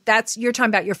 I mean, you're talking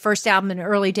about your first album in the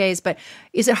early days, but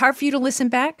is it hard for you to listen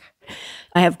back?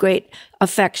 I have great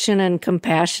affection and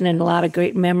compassion and a lot of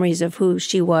great memories of who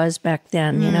she was back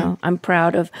then. I'm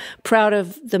proud of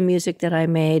the music that I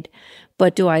made.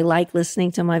 But do I like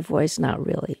listening to my voice? Not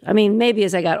really. I mean, maybe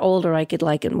as I got older, I could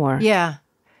like it more. Yeah.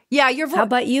 Your voice. How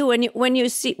about you? When you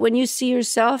see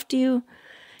yourself, do you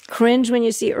cringe when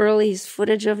you see early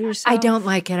footage of yourself? I don't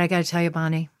like it. I got to tell you,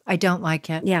 Bonnie, I don't like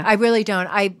it. Yeah, I really don't.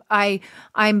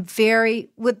 I'm very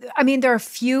there are a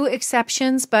few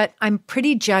exceptions, but I'm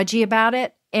pretty judgy about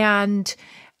it. And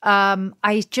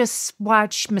I just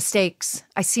watch mistakes.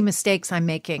 I see mistakes I'm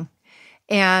making.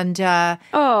 And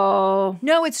no,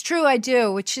 it's true. I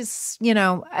do, which is,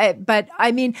 but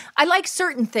I mean, I like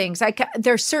certain things.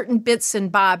 There's certain bits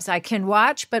and bobs I can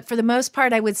watch, but for the most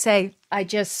part, I would say I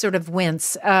just sort of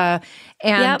wince. Yep,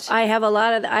 I have a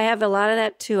lot of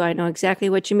that too. I know exactly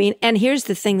what you mean. And here's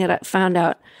the thing that I found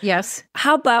out. Yes.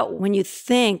 How about when you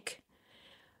think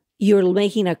you're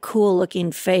making a cool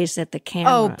looking face at the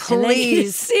camera? Oh,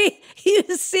 please. You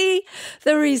see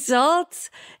the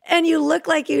results and you look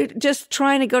like you're just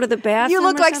trying to go to the bathroom. You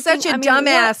look like such a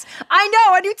dumbass. I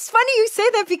know. And it's funny you say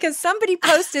that because somebody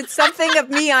posted something of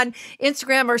me on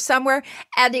Instagram or somewhere.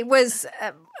 And it was,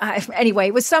 anyway,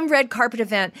 it was some red carpet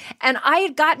event. And I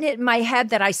had gotten it in my head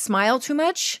that I smile too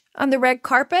much on the red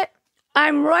carpet.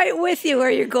 I'm right with you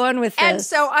where you're going with this. And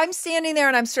so I'm standing there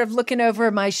and I'm sort of looking over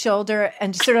my shoulder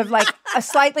and sort of like a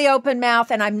slightly open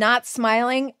mouth and I'm not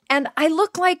smiling. And I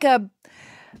look like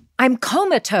I'm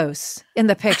comatose in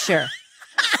the picture.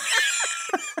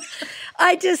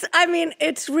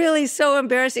 It's really so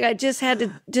embarrassing. I just had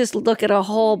to just look at a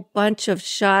whole bunch of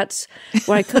shots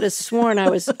where I could have sworn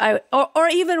or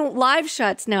even live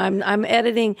shots now. I'm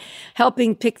editing,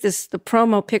 helping pick the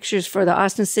promo pictures for the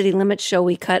Austin City Limits show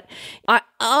we cut.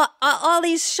 All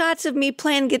these shots of me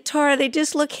playing guitar, they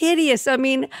just look hideous. I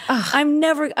mean, I'm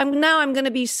going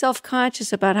to be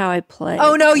self-conscious about how I play.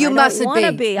 Oh no, you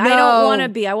mustn't be. No. I don't want to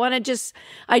be.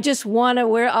 I just want to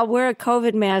I'll wear a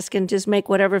COVID mask and just make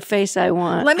whatever face I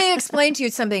want. Let me explain to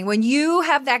you something. When you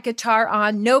have that guitar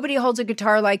on, nobody holds a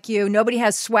guitar like you. Nobody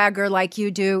has swagger like you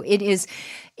do. It is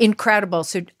incredible.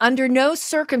 So under no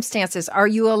circumstances are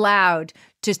you allowed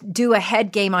to do a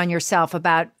head game on yourself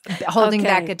about holding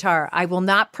that guitar. I will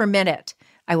not permit it.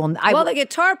 The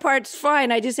guitar part's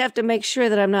fine. I just have to make sure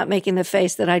that I'm not making the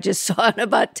face that I just saw in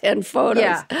about 10 photos.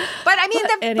 Yeah. But I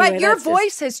mean, but your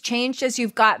voice has changed as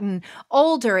you've gotten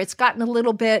older. It's gotten a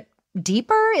little bit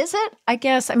deeper, is it? I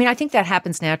guess. I mean, I think that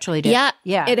happens naturally. Yeah.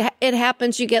 Yeah. It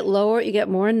happens. You get lower, you get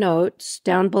more notes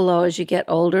down below as you get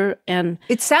older. And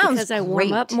it sounds because I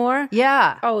warm up more.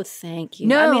 Yeah. Oh, thank you.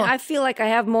 No. I mean, I feel like I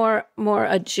have more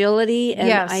agility, and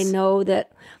Yes. I know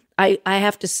that I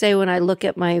have to say, when I look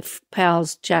at my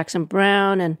pals, Jackson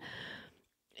Browne and,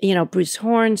 Bruce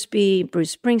Hornsby,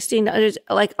 Bruce Springsteen, there's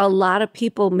like a lot of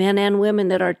people, men and women,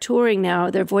 that are touring now.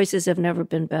 Their voices have never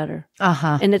been better.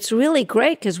 And it's really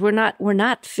great because we're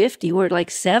not 50, we're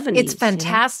like 70. It's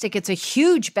fantastic. It's a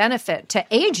huge benefit to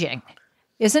aging,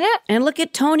 isn't it? And look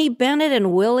at Tony Bennett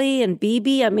and Willie and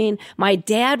BB. I mean, my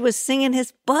dad was singing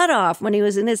his butt off when he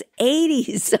was in his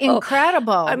 80s. So,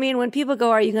 incredible. I mean, when people go,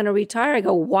 "Are you going to retire?" I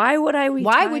go, "Why would I retire?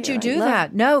 Why would you do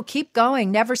that? No, keep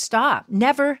going. Never stop.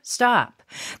 Never stop."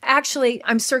 Actually,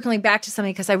 I'm circling back to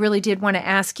something because I really did want to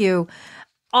ask you,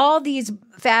 all these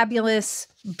fabulous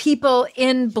people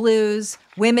in blues,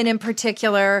 women in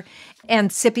particular, and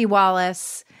Sippy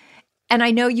Wallace. And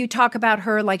I know you talk about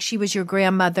her like she was your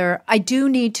grandmother. I do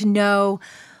need to know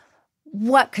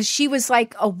because she was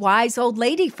like a wise old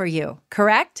lady for you,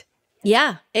 correct?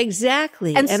 Yeah,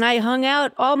 exactly. And I hung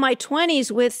out all my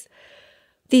 20s with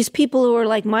these people who are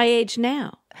like my age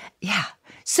now. Yeah.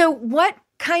 So what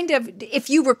kind of, if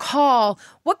you recall,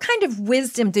 what kind of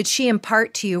wisdom did she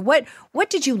impart to you? What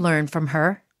did you learn from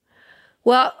her?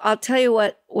 Well, I'll tell you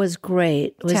what was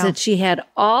great was that she had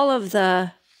all of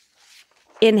the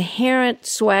inherent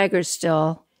swagger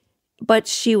still, but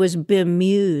she was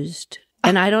bemused.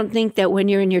 And I don't think that when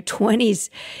you're in your 20s,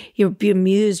 you're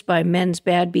bemused by men's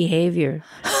bad behavior.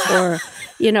 Or,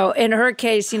 in her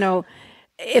case,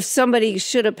 if somebody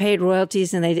should have paid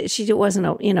royalties and they did, she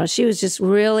wasn't, she was just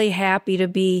really happy to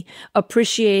be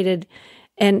appreciated.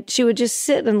 And she would just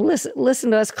sit and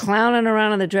listen to us clowning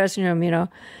around in the dressing room,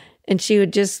 and she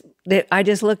would I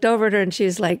just looked over at her and she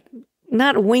was like,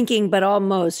 not winking, but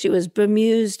almost. She was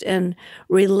bemused and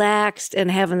relaxed and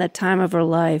having the time of her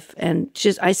life. And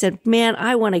I said, man,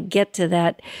 I want to get to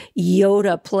that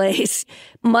Yoda place.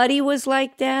 Muddy was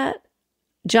like that.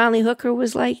 John Lee Hooker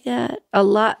was like that. A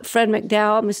lot. Fred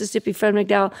McDowell, Mississippi Fred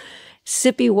McDowell,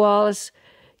 Sippy Wallace.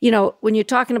 When you're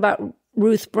talking about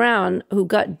Ruth Brown, who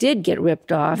did get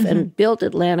ripped off and built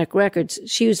Atlantic Records.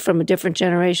 She was from a different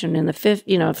generation. In the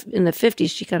 50s,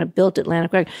 she kind of built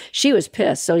Atlantic Records. She was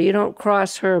pissed, so you don't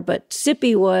cross her. But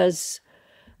Sippy was,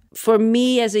 for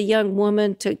me as a young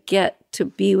woman, to get to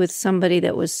be with somebody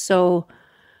that was so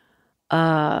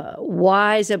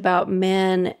wise about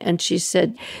men. And she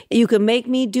said, "You can make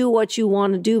me do what you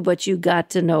want to do, but you got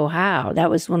to know how." That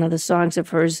was one of the songs of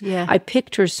hers. Yeah. I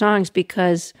picked her songs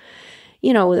because,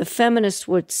 the feminists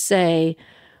would say,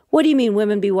 "What do you mean,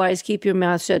 women be wise, keep your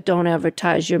mouth shut, don't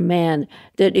advertise your man,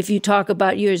 that if you talk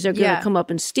about yours, they're going to come up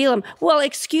and steal them." Well,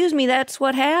 excuse me, that's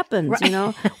what happens, Right.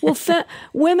 Well,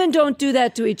 women don't do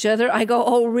that to each other. I go,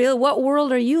 "Oh, really? What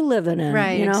world are you living in?"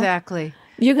 Right, exactly.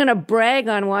 You're going to brag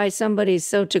on why somebody's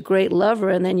such a great lover,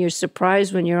 and then you're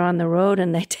surprised when you're on the road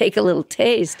and they take a little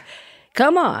taste.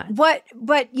 Come on. But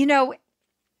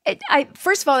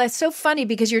first of all, that's so funny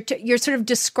because you're sort of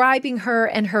describing her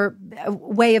and her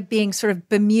way of being sort of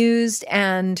bemused,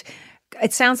 and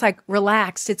it sounds like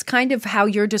relaxed. It's kind of how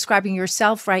you're describing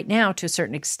yourself right now to a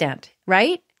certain extent,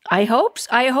 right? I hope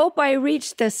I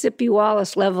reached the Sippy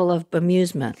Wallace level of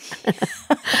bemusement.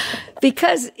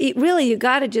 Because you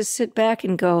got to just sit back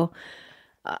and go,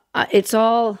 it's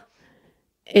out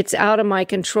of my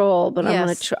control, but I'm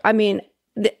going to try. I mean,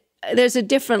 there's a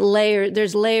different layer.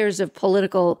 There's layers of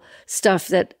political stuff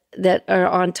that are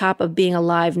on top of being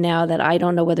alive now that I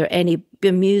don't know whether any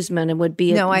bemusement would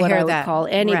be no, what I would that. call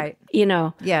any, right.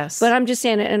 Yes. But I'm just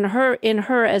saying, in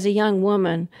her as a young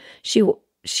woman, she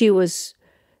was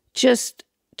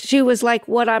like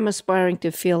what I'm aspiring to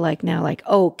feel like now, like,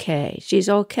 okay. She's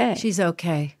okay. She's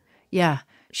okay. Yeah.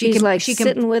 She can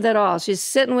sitting with it all. She's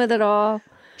sitting with it all.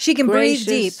 She can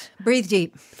gracious, breathe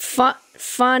deep.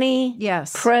 Funny.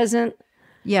 Yes. Present.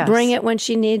 Yes. Bring it when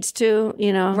she needs to,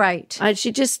 Right.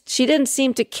 She didn't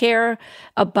seem to care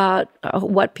about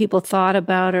what people thought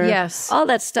about her. Yes. All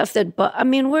that stuff we're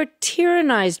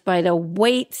tyrannized by the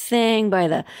weight thing, by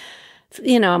the,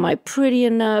 am I pretty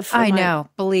enough? I know.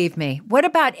 Believe me. What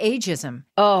about ageism?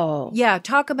 Oh. Yeah.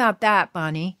 Talk about that,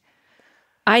 Bonnie.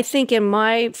 I think in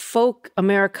my folk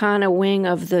Americana wing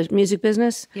of the music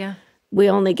business, we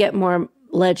only get more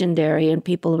legendary and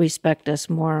people respect us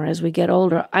more as we get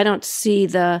older. I don't see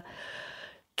the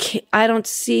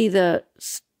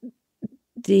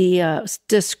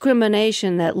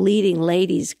discrimination that leading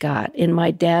ladies got in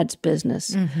my dad's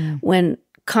business when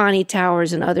Connie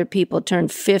Towers and other people turned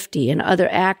 50, and other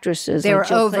actresses. They like were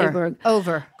Jill over. Clayburgh.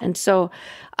 Over. And so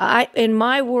in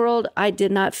my world, I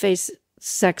did not face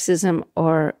sexism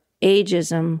or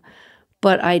ageism,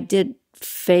 but I did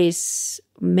face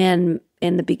men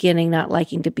in the beginning not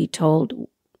liking to be told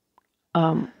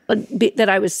that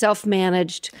I was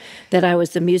self-managed, that I was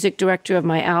the music director of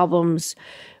my albums,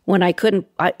 when I couldn't,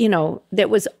 that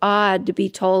was odd to be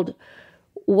told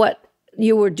what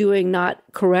you were doing not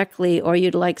correctly, or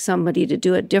you'd like somebody to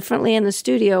do it differently in the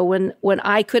studio when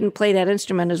I couldn't play that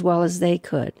instrument as well as they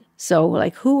could. So,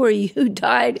 like, who are you who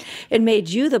died and made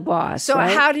you the boss? So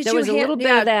right? how did there you was a little bit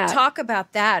of that. Talk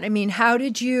about that. I mean, how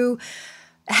did you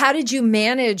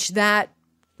manage that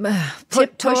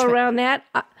tiptoe around that?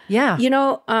 Yeah.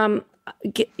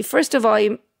 First of all,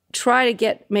 you try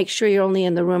to make sure you're only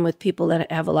in the room with people that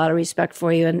have a lot of respect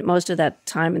for you, and most of that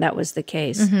time that was the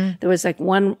case. Mm-hmm. There was like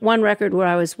one record where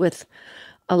I was with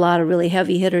a lot of really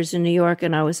heavy hitters in New York,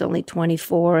 and I was only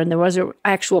 24, and there was an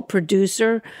actual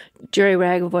producer, Jerry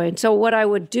Ragavoy. And so what I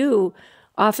would do,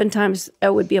 oftentimes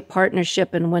it would be a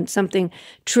partnership, and when something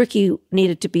tricky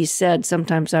needed to be said,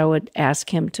 sometimes I would ask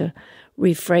him to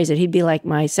rephrase it. He'd be like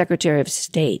my Secretary of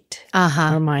State.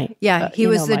 Uh-huh. Or my... he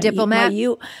was the diplomat.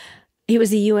 He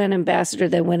was the UN ambassador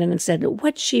that went in and said,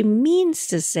 what she means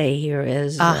to say here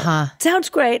is, sounds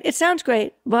great. It sounds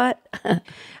great, but...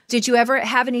 Did you ever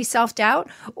have any self-doubt,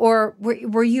 or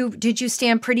did you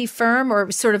stand pretty firm, or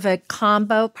sort of a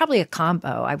combo? Probably a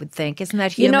combo, I would think. Isn't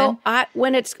that human?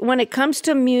 When it comes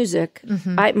to music,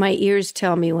 mm-hmm. My ears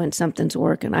tell me when something's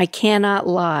working. I cannot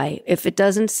lie. If it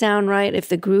doesn't sound right, if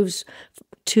the groove's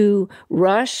too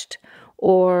rushed,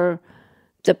 or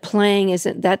the playing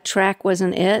that track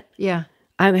wasn't it. Yeah.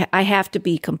 I have to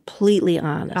be completely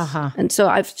honest. Uh-huh. And so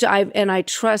I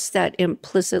trust that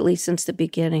implicitly since the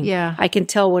beginning. Yeah. I can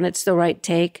tell when it's the right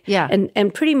take. Yeah.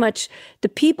 And pretty much the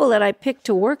people that I pick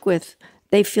to work with,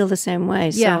 they feel the same way.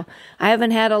 Yeah. So I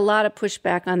haven't had a lot of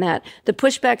pushback on that. The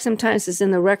pushback sometimes is in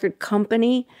the record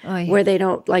company where they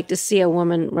don't like to see a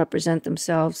woman represent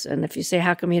themselves. And if you say,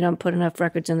 how come you don't put enough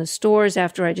records in the stores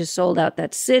after I just sold out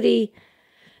that city?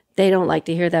 They don't like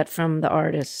to hear that from the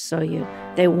artists. So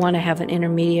they want to have an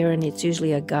intermediary, and it's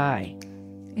usually a guy.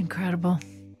 Incredible.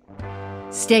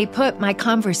 Stay put. My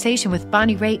conversation with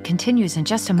Bonnie Raitt continues in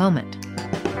just a moment.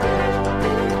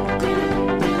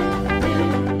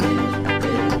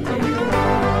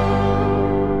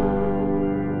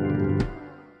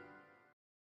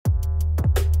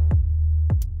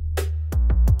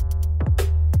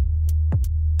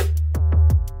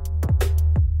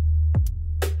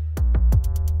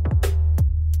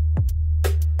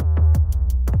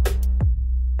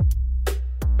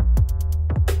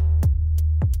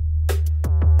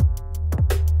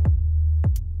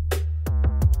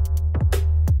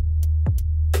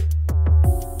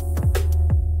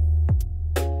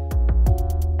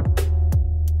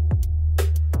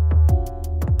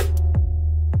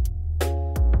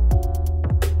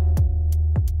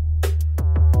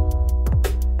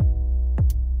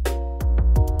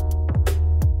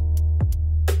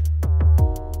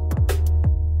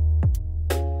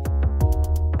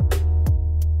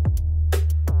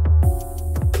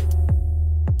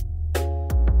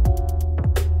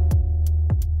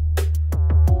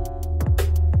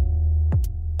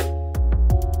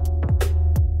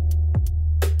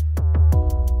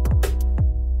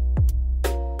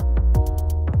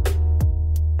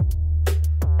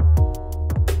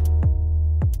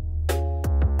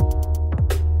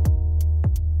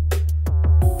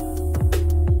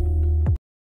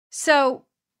 So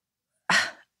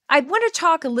I want to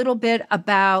talk a little bit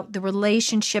about the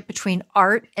relationship between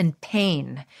art and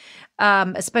pain,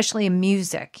 especially in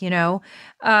music, because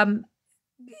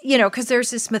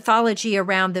there's this mythology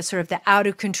around the sort of the out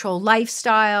of control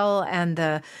lifestyle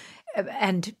and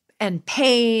and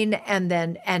pain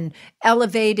and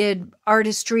elevated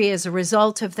artistry as a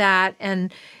result of that.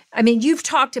 And I mean, you've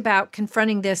talked about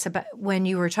confronting this about when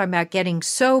you were talking about getting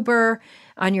sober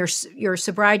on your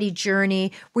sobriety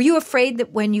journey. Were you afraid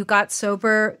that when you got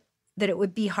sober that it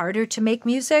would be harder to make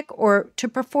music or to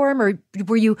perform, or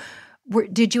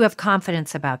did you have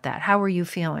confidence about that? How were you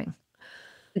feeling?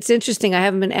 It's interesting. I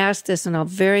haven't been asked this in a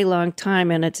very long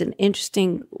time, and it's an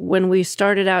interesting, when we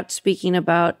started out speaking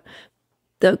about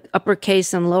the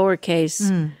uppercase and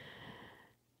lowercase,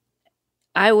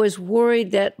 I was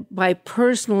worried that by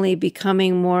personally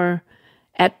becoming more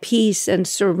at peace and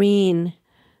serene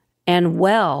and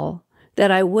well,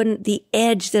 that I wouldn't, the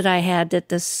edge that I had, that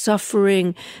the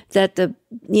suffering, that the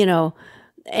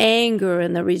anger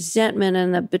and the resentment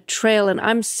and the betrayal. And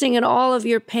I'm singing all of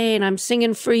your pain. I'm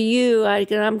singing for you.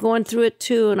 I'm going through it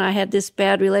too. And I had this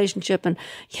bad relationship. And,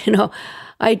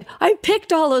 I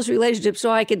picked all those relationships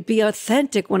so I could be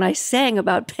authentic when I sang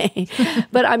about pain.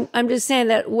 But I'm just saying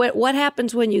that what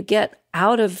happens when you get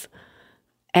out of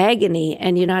agony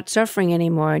and you're not suffering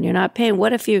anymore and you're not pain?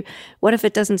 What if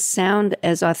it doesn't sound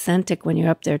as authentic when you're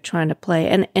up there trying to play?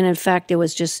 And in fact, it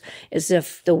was just as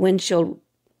if the windshield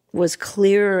was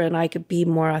clearer and I could be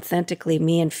more authentically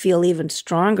me and feel even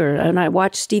stronger. And I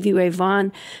watched Stevie Ray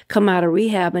Vaughan come out of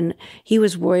rehab, and he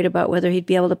was worried about whether he'd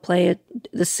be able to play it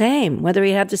the same, whether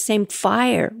he'd have the same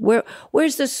fire.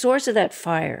 Where's the source of that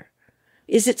fire?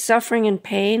 Is it suffering and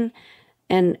pain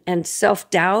and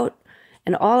self-doubt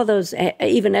and all of those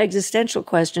even existential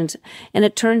questions? And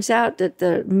it turns out that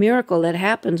the miracle that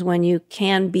happens when you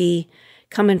can be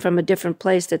coming from a different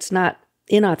place that's not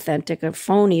inauthentic or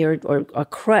phony or a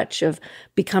crutch of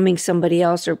becoming somebody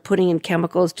else or putting in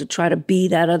chemicals to try to be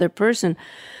that other person.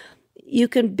 You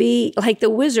can be like the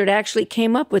wizard actually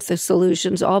came up with the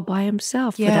solutions all by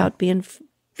himself without being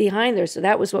behind there. So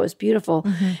that was what was beautiful.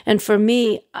 Mm-hmm. And for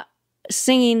me,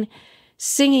 singing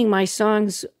my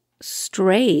songs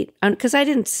straight, because I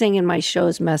didn't sing in my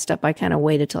shows messed up. I kind of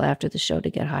waited till after the show to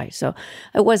get high. So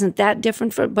it wasn't that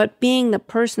different but being the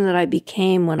person that I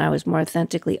became when I was more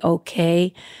authentically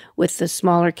okay with the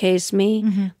smaller case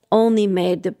me only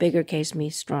made the bigger case me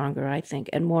stronger, I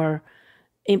think, and more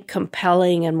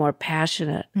compelling and more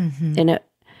passionate. Mm-hmm. And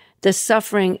the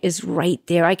suffering is right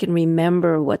there. I can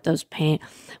remember what those pain,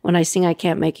 when I sing I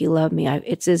Can't Make You Love Me,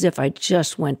 it's as if I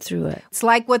just went through it. It's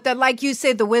like like you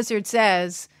said, the wizard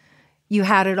says, you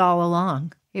had it all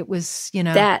along. It was,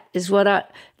 That is what I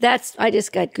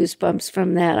just got goosebumps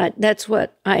from that. That's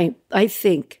what I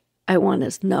think I want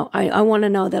to know. I want to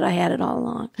know that I had it all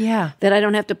along. Yeah. That I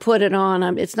don't have to put it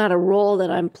on. It's not a role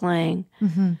that I'm playing,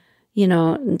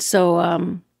 and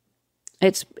so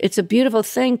it's a beautiful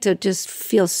thing to just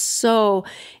feel so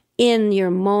in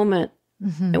your moment.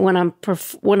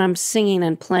 Mm-hmm. When I'm singing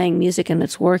and playing music and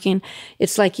it's working,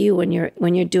 it's like you when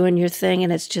you're doing your thing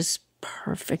and it's just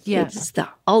perfect. Yes. It's the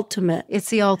ultimate.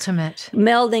 It's the ultimate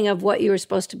melding of what you were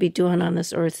supposed to be doing on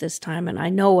this earth this time. And I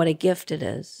know what a gift it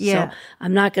is. Yeah. So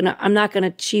I'm not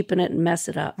gonna cheapen it and mess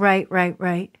it up. Right.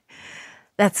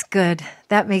 That's good.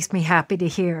 That makes me happy to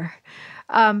hear.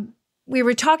 We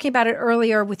were talking about it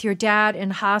earlier with your dad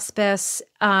in hospice.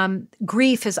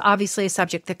 Grief is obviously a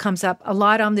subject that comes up a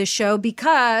lot on this show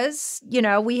because,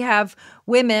 we have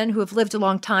women who have lived a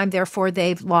long time, therefore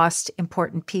they've lost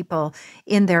important people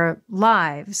in their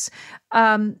lives.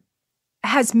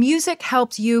 Has music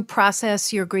helped you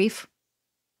process your grief?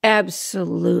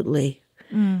 Absolutely.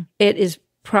 It is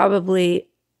probably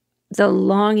the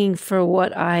longing for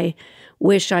what I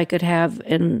wish I could have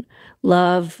in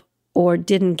love or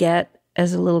didn't get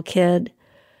as a little kid.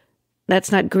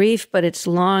 That's not grief, but it's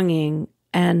longing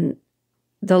and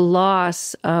the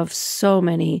loss of so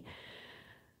many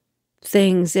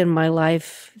things in my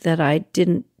life that I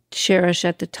didn't cherish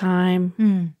at the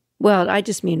time. Well, I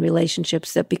just mean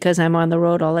relationships that because I'm on the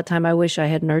road all the time, I wish I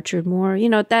had nurtured more.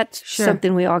 That's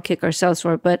something we all kick ourselves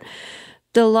for. But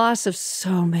the loss of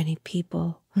so many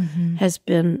people has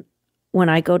been, when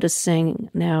I go to sing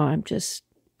now,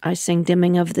 I sing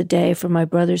Dimming of the Day for my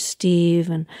brother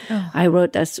Steve. And I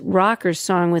wrote this rocker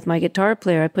song with my guitar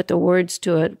player. I put the words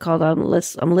to it called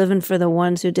I'm Living for the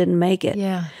Ones Who Didn't Make It.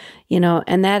 Yeah.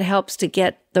 And that helps to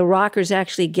get the rockers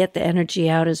actually get the energy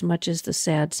out as much as the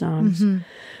sad songs.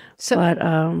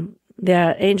 Mm-hmm.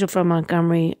 But Angel from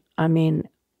Montgomery,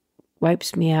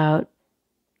 wipes me out.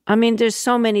 There's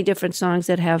so many different songs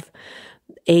that have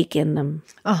ache in them.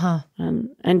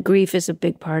 And grief is a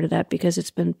big part of that because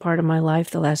it's been part of my life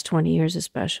the last 20 years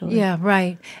especially. Yeah,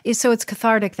 right. So it's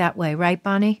cathartic that way, right,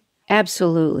 Bonnie?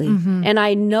 Absolutely. Mm-hmm. And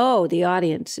I know the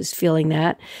audience is feeling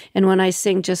that. And when I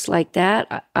sing just like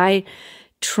that, I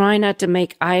try not to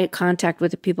make eye contact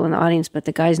with the people in the audience, but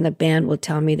the guys in the band will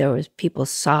tell me there was people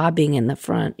sobbing in the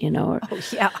front, or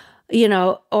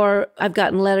I've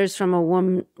gotten letters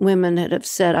from women that have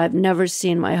said, I've never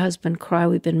seen my husband cry.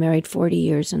 We've been married 40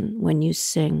 years. And when you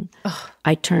sing,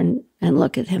 I turn and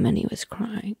look at him and he was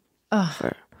crying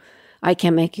for I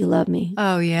Can't Make You Love Me.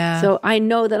 Oh, yeah. So I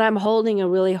know that I'm holding a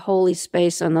really holy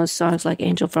space on those songs like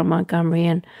Angel from Montgomery.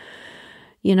 And,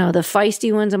 the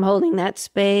feisty ones, I'm holding that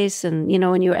space. And,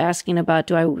 when you were asking about,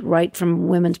 do I write from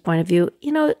women's point of view?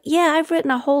 I've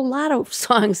written a whole lot of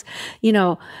songs,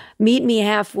 Meet Me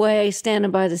Halfway,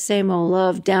 Standing by the Same Old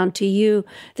Love, Down to You.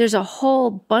 There's a whole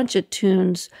bunch of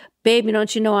tunes, Baby,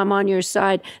 Don't You Know I'm on Your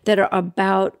Side, that are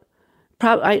about,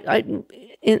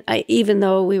 even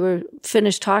though we were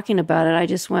finished talking about it, I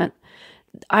just went,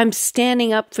 I'm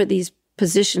standing up for these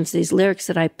positions, these lyrics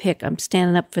that I pick. I'm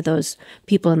standing up for those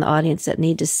people in the audience that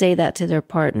need to say that to their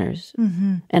partners.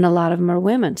 Mm-hmm. And a lot of them are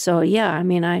women. So yeah, I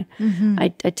mean, I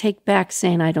take back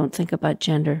saying I don't think about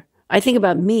gender. I think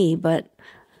about me, but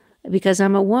because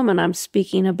I'm a woman, I'm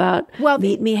speaking about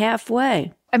meet me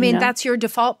halfway. I mean, that's your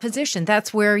default position.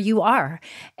 That's where you are.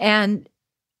 And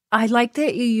I like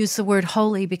that you use the word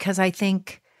holy, because I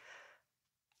think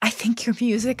your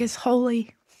music is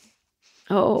holy.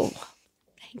 Oh,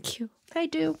 thank you. I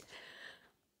do.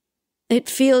 It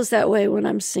feels that way when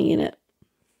I'm singing it.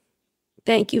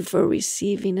 Thank you for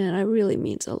receiving it. It really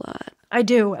means a lot. I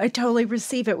do. I totally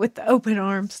receive it with open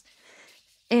arms.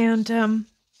 And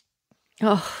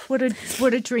what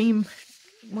a dream.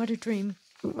 What a dream.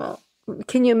 Well,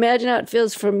 can you imagine how it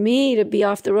feels for me to be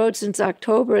off the road since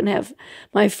October and have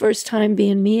my first time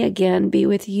being me again, be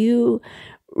with you,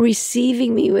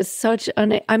 receiving me with such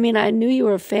I mean, I knew you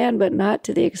were a fan, but not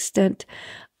to the extent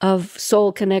of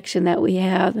soul connection that we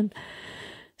have, and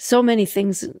so many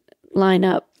things line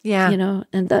up. Yeah,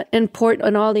 and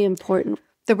the all the important,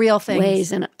 the real things,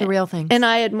 ways, and the real things. And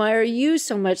I admire you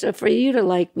so much. So for you to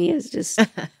like me is just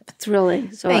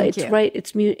thrilling. So Thank you. Right.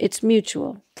 It's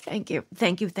mutual. Thank you.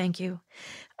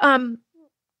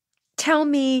 Tell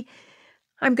me.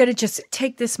 I'm going to just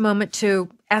take this moment to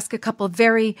ask a couple of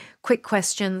very quick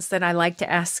questions that I like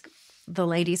to ask the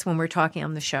ladies when we're talking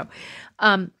on the show.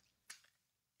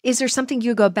 Is there something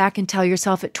you go back and tell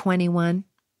yourself at 21?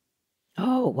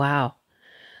 Oh, wow.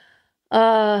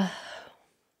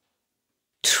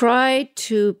 Try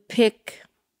to pick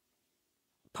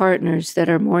partners that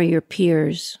are more your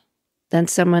peers than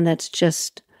someone that's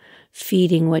just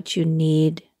feeding what you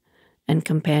need and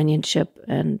companionship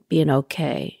and being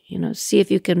okay. See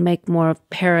if you can make more of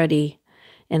parity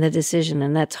in the decision.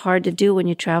 And that's hard to do when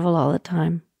you travel all the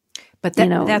time. But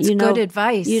that's good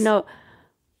advice.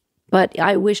 But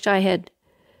I wished I've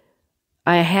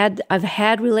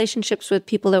had relationships with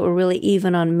people that were really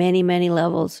even on many, many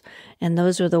levels. And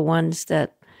those are the ones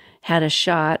that had a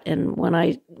shot. And when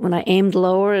I aimed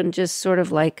lower and just sort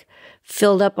of like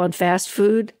filled up on fast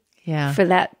food for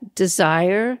that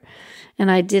desire, and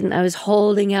I was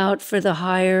holding out for the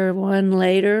higher one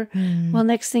later. Well,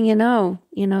 next thing you know,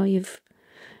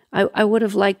 I would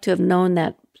have liked to have known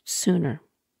that sooner.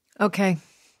 Okay.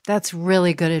 That's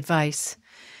really good advice.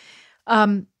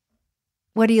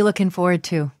 What are you looking forward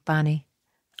to, Bonnie?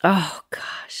 Oh,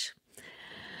 gosh.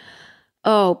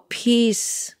 Oh,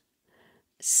 peace,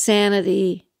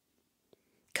 sanity,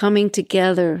 coming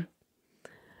together,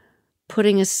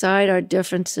 putting aside our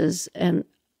differences, and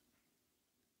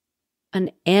an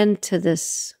end to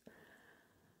this,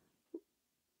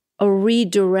 a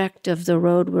redirect of the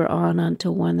road we're on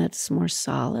onto one that's more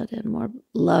solid and more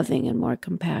loving and more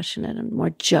compassionate and more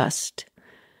just.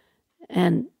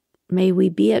 And may we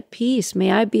be at peace.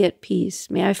 May I be at peace.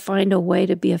 May I find a way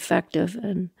to be effective.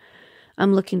 And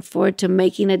I'm looking forward to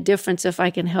making a difference if I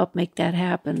can help make that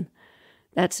happen.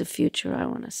 That's a future I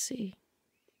want to see.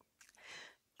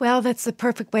 Well, that's the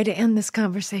perfect way to end this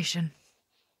conversation.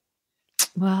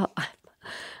 Well,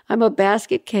 I'm a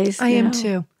basket case now. I am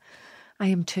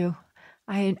too.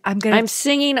 I'm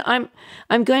singing.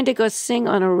 I'm going to go sing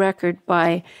on a record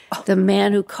by the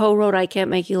man who co-wrote "I Can't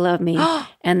Make You Love Me"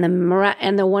 and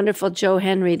the wonderful Joe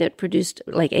Henry that produced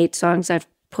like 8 songs I've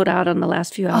put out on the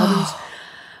last few albums.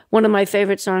 One of my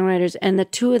favorite songwriters, and the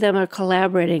two of them are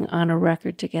collaborating on a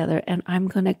record together. And I'm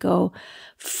going to go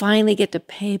finally get to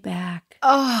pay back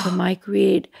to Mike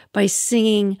Reid by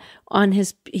singing on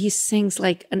he sings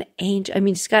like an angel. I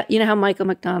mean, he's got, how Michael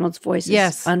McDonald's voice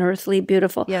is unearthly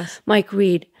beautiful. Yes. Mike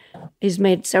Reid, he's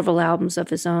made several albums of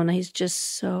his own. He's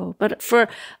just but for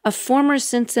a former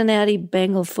Cincinnati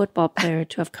Bengal football player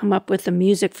to have come up with the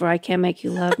music for "I Can't Make You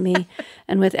Love Me,"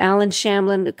 and with Alan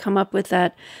Shamblin to come up with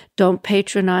that "Don't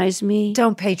Patronize Me."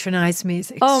 Don't Patronize Me is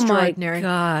extraordinary.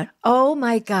 Oh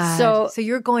my God. So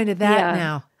you're going to that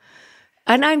now.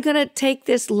 And I'm going to take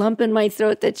this lump in my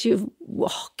throat that you've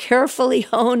carefully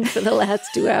honed for the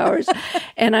last 2 hours,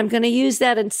 and I'm going to use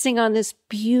that and sing on this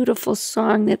beautiful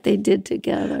song that they did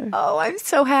together. Oh, I'm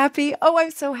so happy.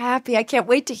 I can't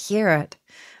wait to hear it.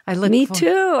 Me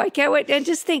too. I can't wait. And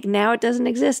just think, now it doesn't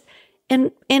exist.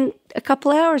 In a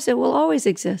couple hours, it will always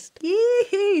exist.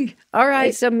 Yee-hee. All right.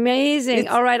 It's amazing.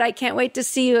 All right. I can't wait to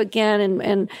see you again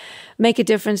and make a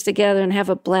difference together and have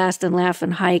a blast and laugh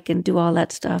and hike and do all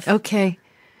that stuff. Okay.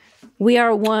 We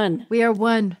are one. We are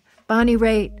one. Bonnie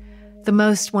Raitt, the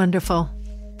most wonderful,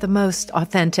 the most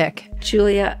authentic.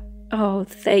 Julia,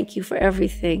 thank you for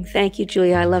everything. Thank you,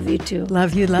 Julia. I love you too.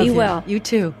 Love you. Be well. You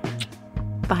too.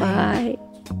 Bye. Bye.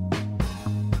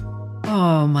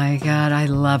 Oh my God, I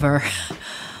love her.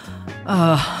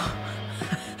 Oh,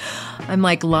 I'm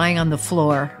like lying on the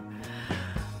floor.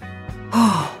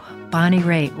 Oh, Bonnie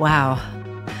Raitt, wow.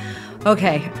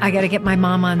 Okay, I got to get my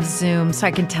mom on Zoom so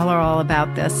I can tell her all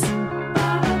about this.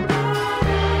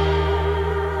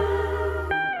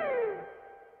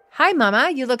 Hi,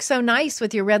 Mama. You look so nice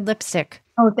with your red lipstick.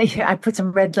 Oh, I put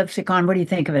some red lipstick on. What do you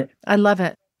think of it? I love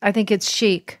it. I think it's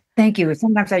chic. Thank you.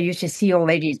 Sometimes I used to see old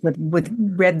ladies with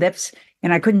red lips,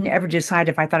 and I couldn't ever decide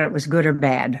if I thought it was good or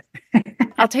bad.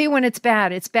 I'll tell you when it's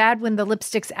bad. It's bad when the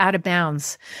lipstick's out of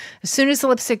bounds. As soon as the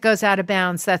lipstick goes out of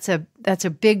bounds, that's a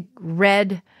big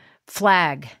red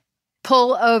flag.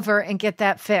 Pull over and get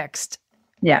that fixed.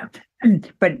 Yeah,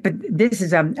 but this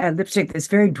is a lipstick that's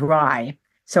very dry.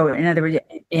 So in other words,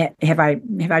 have I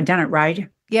done it right?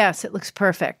 Yes, it looks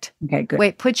perfect. Okay, good.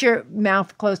 Wait, put your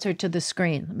mouth closer to the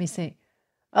screen. Let me see.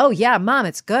 Oh yeah, Mom,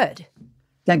 it's good.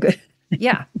 That good?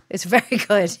 Yeah, it's very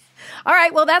good. All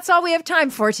right, well, that's all we have time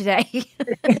for today.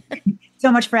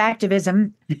 So much for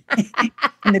activism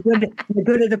and the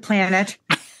good of the planet.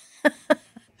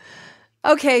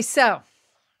 Okay, so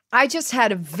I just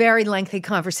had a very lengthy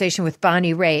conversation with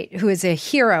Bonnie Raitt, who is a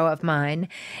hero of mine.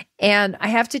 And I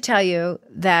have to tell you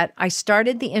that I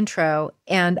started the intro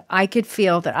and I could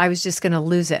feel that I was just going to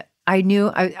lose it. I knew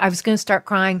I was going to start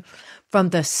crying from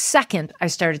the second I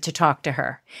started to talk to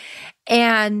her.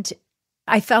 And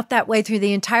I felt that way through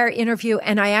the entire interview.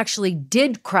 And I actually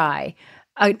did cry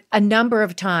a number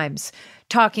of times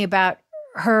talking about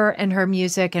her and her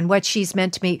music and what she's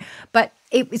meant to me. But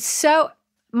it was so...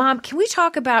 Mom, can we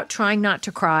talk about trying not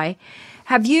to cry?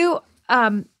 Have you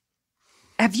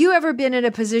ever been in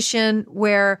a position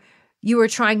where you were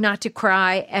trying not to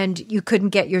cry and you couldn't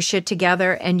get your shit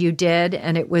together and you did,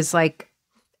 and it was like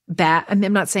bad? I mean,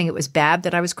 I'm not saying it was bad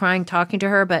that I was crying talking to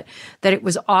her, but that it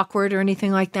was awkward or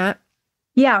anything like that?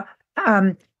 Yeah.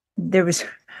 There was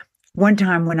one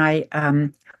time when I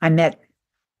met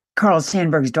Carl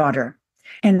Sandburg's daughter,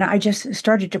 and I just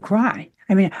started to cry.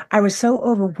 I mean, I was so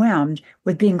overwhelmed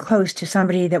with being close to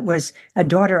somebody that was a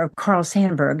daughter of Carl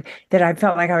Sandburg that I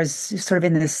felt like I was sort of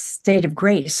in this state of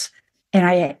grace.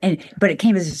 But it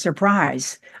came as a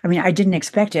surprise. I mean, I didn't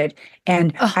expect it,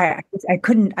 and I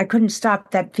couldn't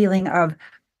stop that feeling of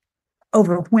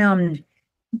overwhelmed,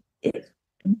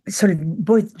 sort of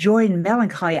both joy and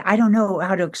melancholy. I don't know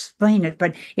how to explain it,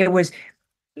 but it was.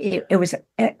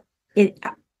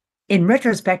 In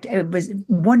retrospect, it was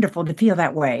wonderful to feel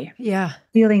that way. Yeah.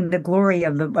 Feeling the glory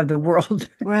of the world.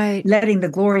 Right. Letting the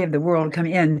glory of the world come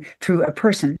in through a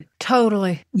person.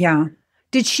 Totally. Yeah.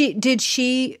 Did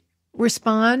she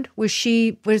respond? Was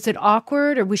it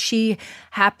awkward, or was she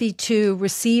happy to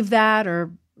receive that, or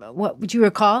what would you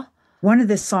recall? One of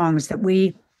the songs that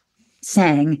we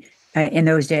sang in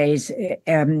those days,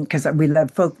 because we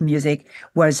love folk music,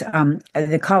 was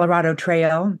the Colorado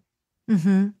Trail.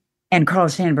 Mm-hmm. And Carl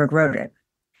Sandburg wrote it.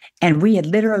 And we had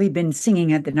literally been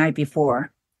singing it the night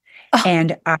before. Oh.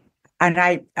 And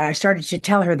I started to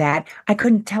tell her that. I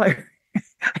couldn't tell her.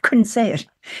 I couldn't say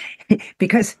it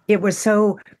because I was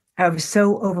so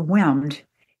overwhelmed.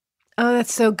 Oh,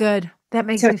 that's so good. That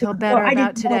makes me feel better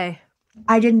about today.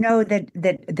 I didn't know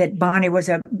that Bonnie was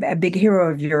a big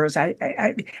hero of yours.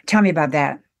 I tell me about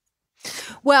that.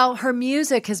 Well, her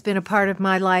music has been a part of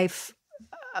my life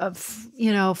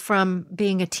from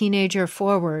being a teenager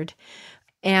forward.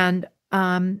 And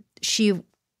she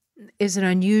is an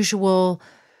unusual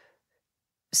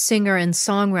singer and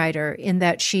songwriter in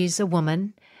that she's a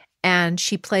woman and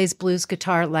she plays blues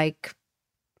guitar like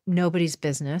nobody's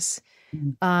business.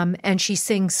 Mm-hmm. And she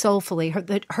sings soulfully.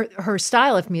 Her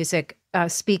style of music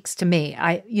speaks to me.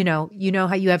 You know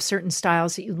how you have certain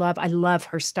styles that you love. I love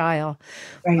her style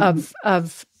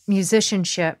of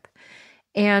musicianship.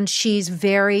 And she's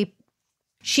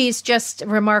just a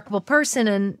remarkable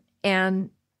person. And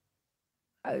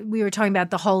we were talking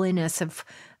about the holiness of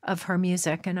her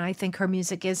music. And I think her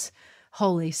music is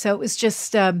holy. So it was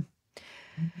just, it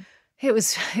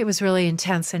was really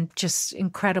intense and just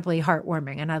incredibly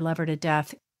heartwarming. And I love her to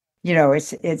death. You know,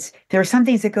 there are some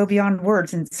things that go beyond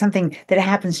words, and something that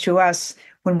happens to us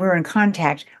when we're in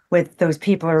contact with those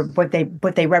people, or what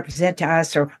they represent to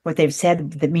us, or what they've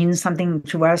said that means something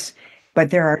to us. But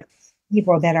there are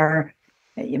people that are,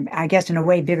 I guess, in a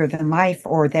way bigger than life,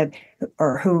 or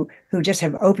who just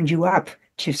have opened you up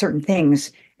to certain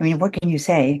things. I mean, what can you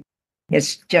say?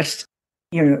 It's just,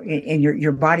 in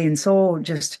your body and soul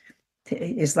just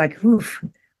is like, oof,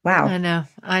 wow.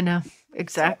 I know.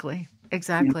 Exactly.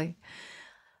 Yeah.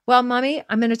 Well, Mommy,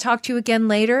 I'm going to talk to you again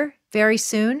later, very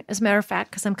soon, as a matter of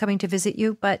fact, because I'm coming to visit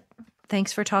you. But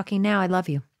thanks for talking now. I love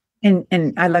you.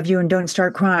 And I love you, and don't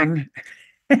start crying.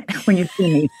 when you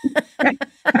see me.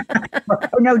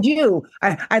 Oh, no, you.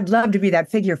 I'd love to be that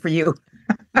figure for you.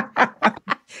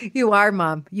 You are,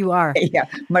 Mom. You are. Yeah,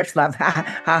 much love. Ha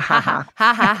ha ha ha.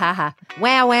 Ha ha ha ha.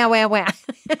 Wow, wow, wow, wow.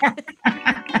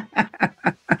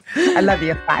 I love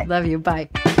you. Bye. Love you. Bye.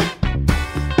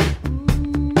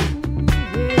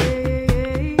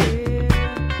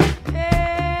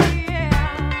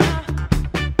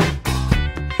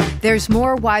 There's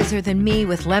more Wiser Than Me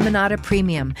with Lemonada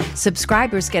Premium.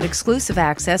 Subscribers get exclusive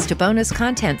access to bonus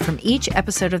content from each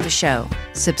episode of the show.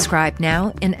 Subscribe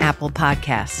now in Apple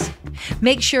Podcasts.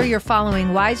 Make sure you're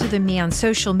following Wiser Than Me on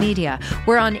social media.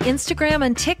 We're on Instagram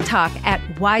and TikTok at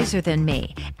Wiser Than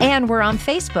Me. And we're on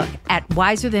Facebook at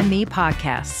Wiser Than Me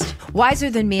Podcast. Wiser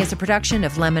Than Me is a production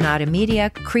of Lemonada Media,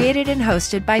 created and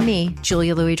hosted by me,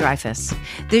 Julia Louis-Dreyfus.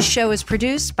 This show is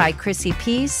produced by Chrissy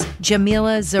Peace,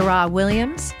 Jamila Zara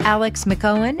Williams, Alex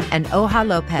McOwen, and Oha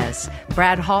Lopez.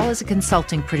 Brad Hall is a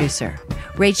consulting producer.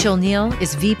 Rachel Neal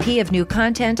is VP of New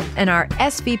Content, and our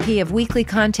SVP of Weekly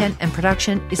Content and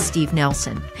Production is Steve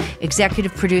Nelson.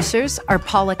 Executive producers are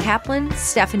Paula Kaplan,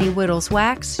 Stephanie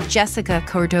Whittles-Wax, Jessica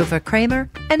Cordova-Kramer,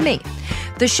 and me.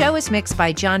 The show is mixed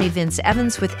by Johnny Vince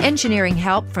Evans with engineering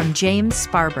help from James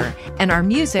Sparber, and our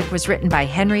music was written by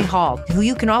Henry Hall, who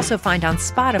you can also find on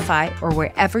Spotify or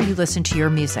wherever you listen to your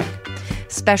music.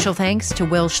 Special thanks to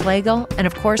Will Schlegel and,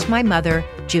 of course, my mother,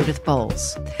 Judith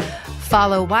Bowles.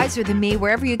 Follow Wiser Than Me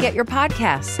wherever you get your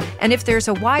podcasts. And if there's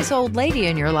a wise old lady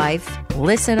in your life,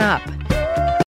 listen up.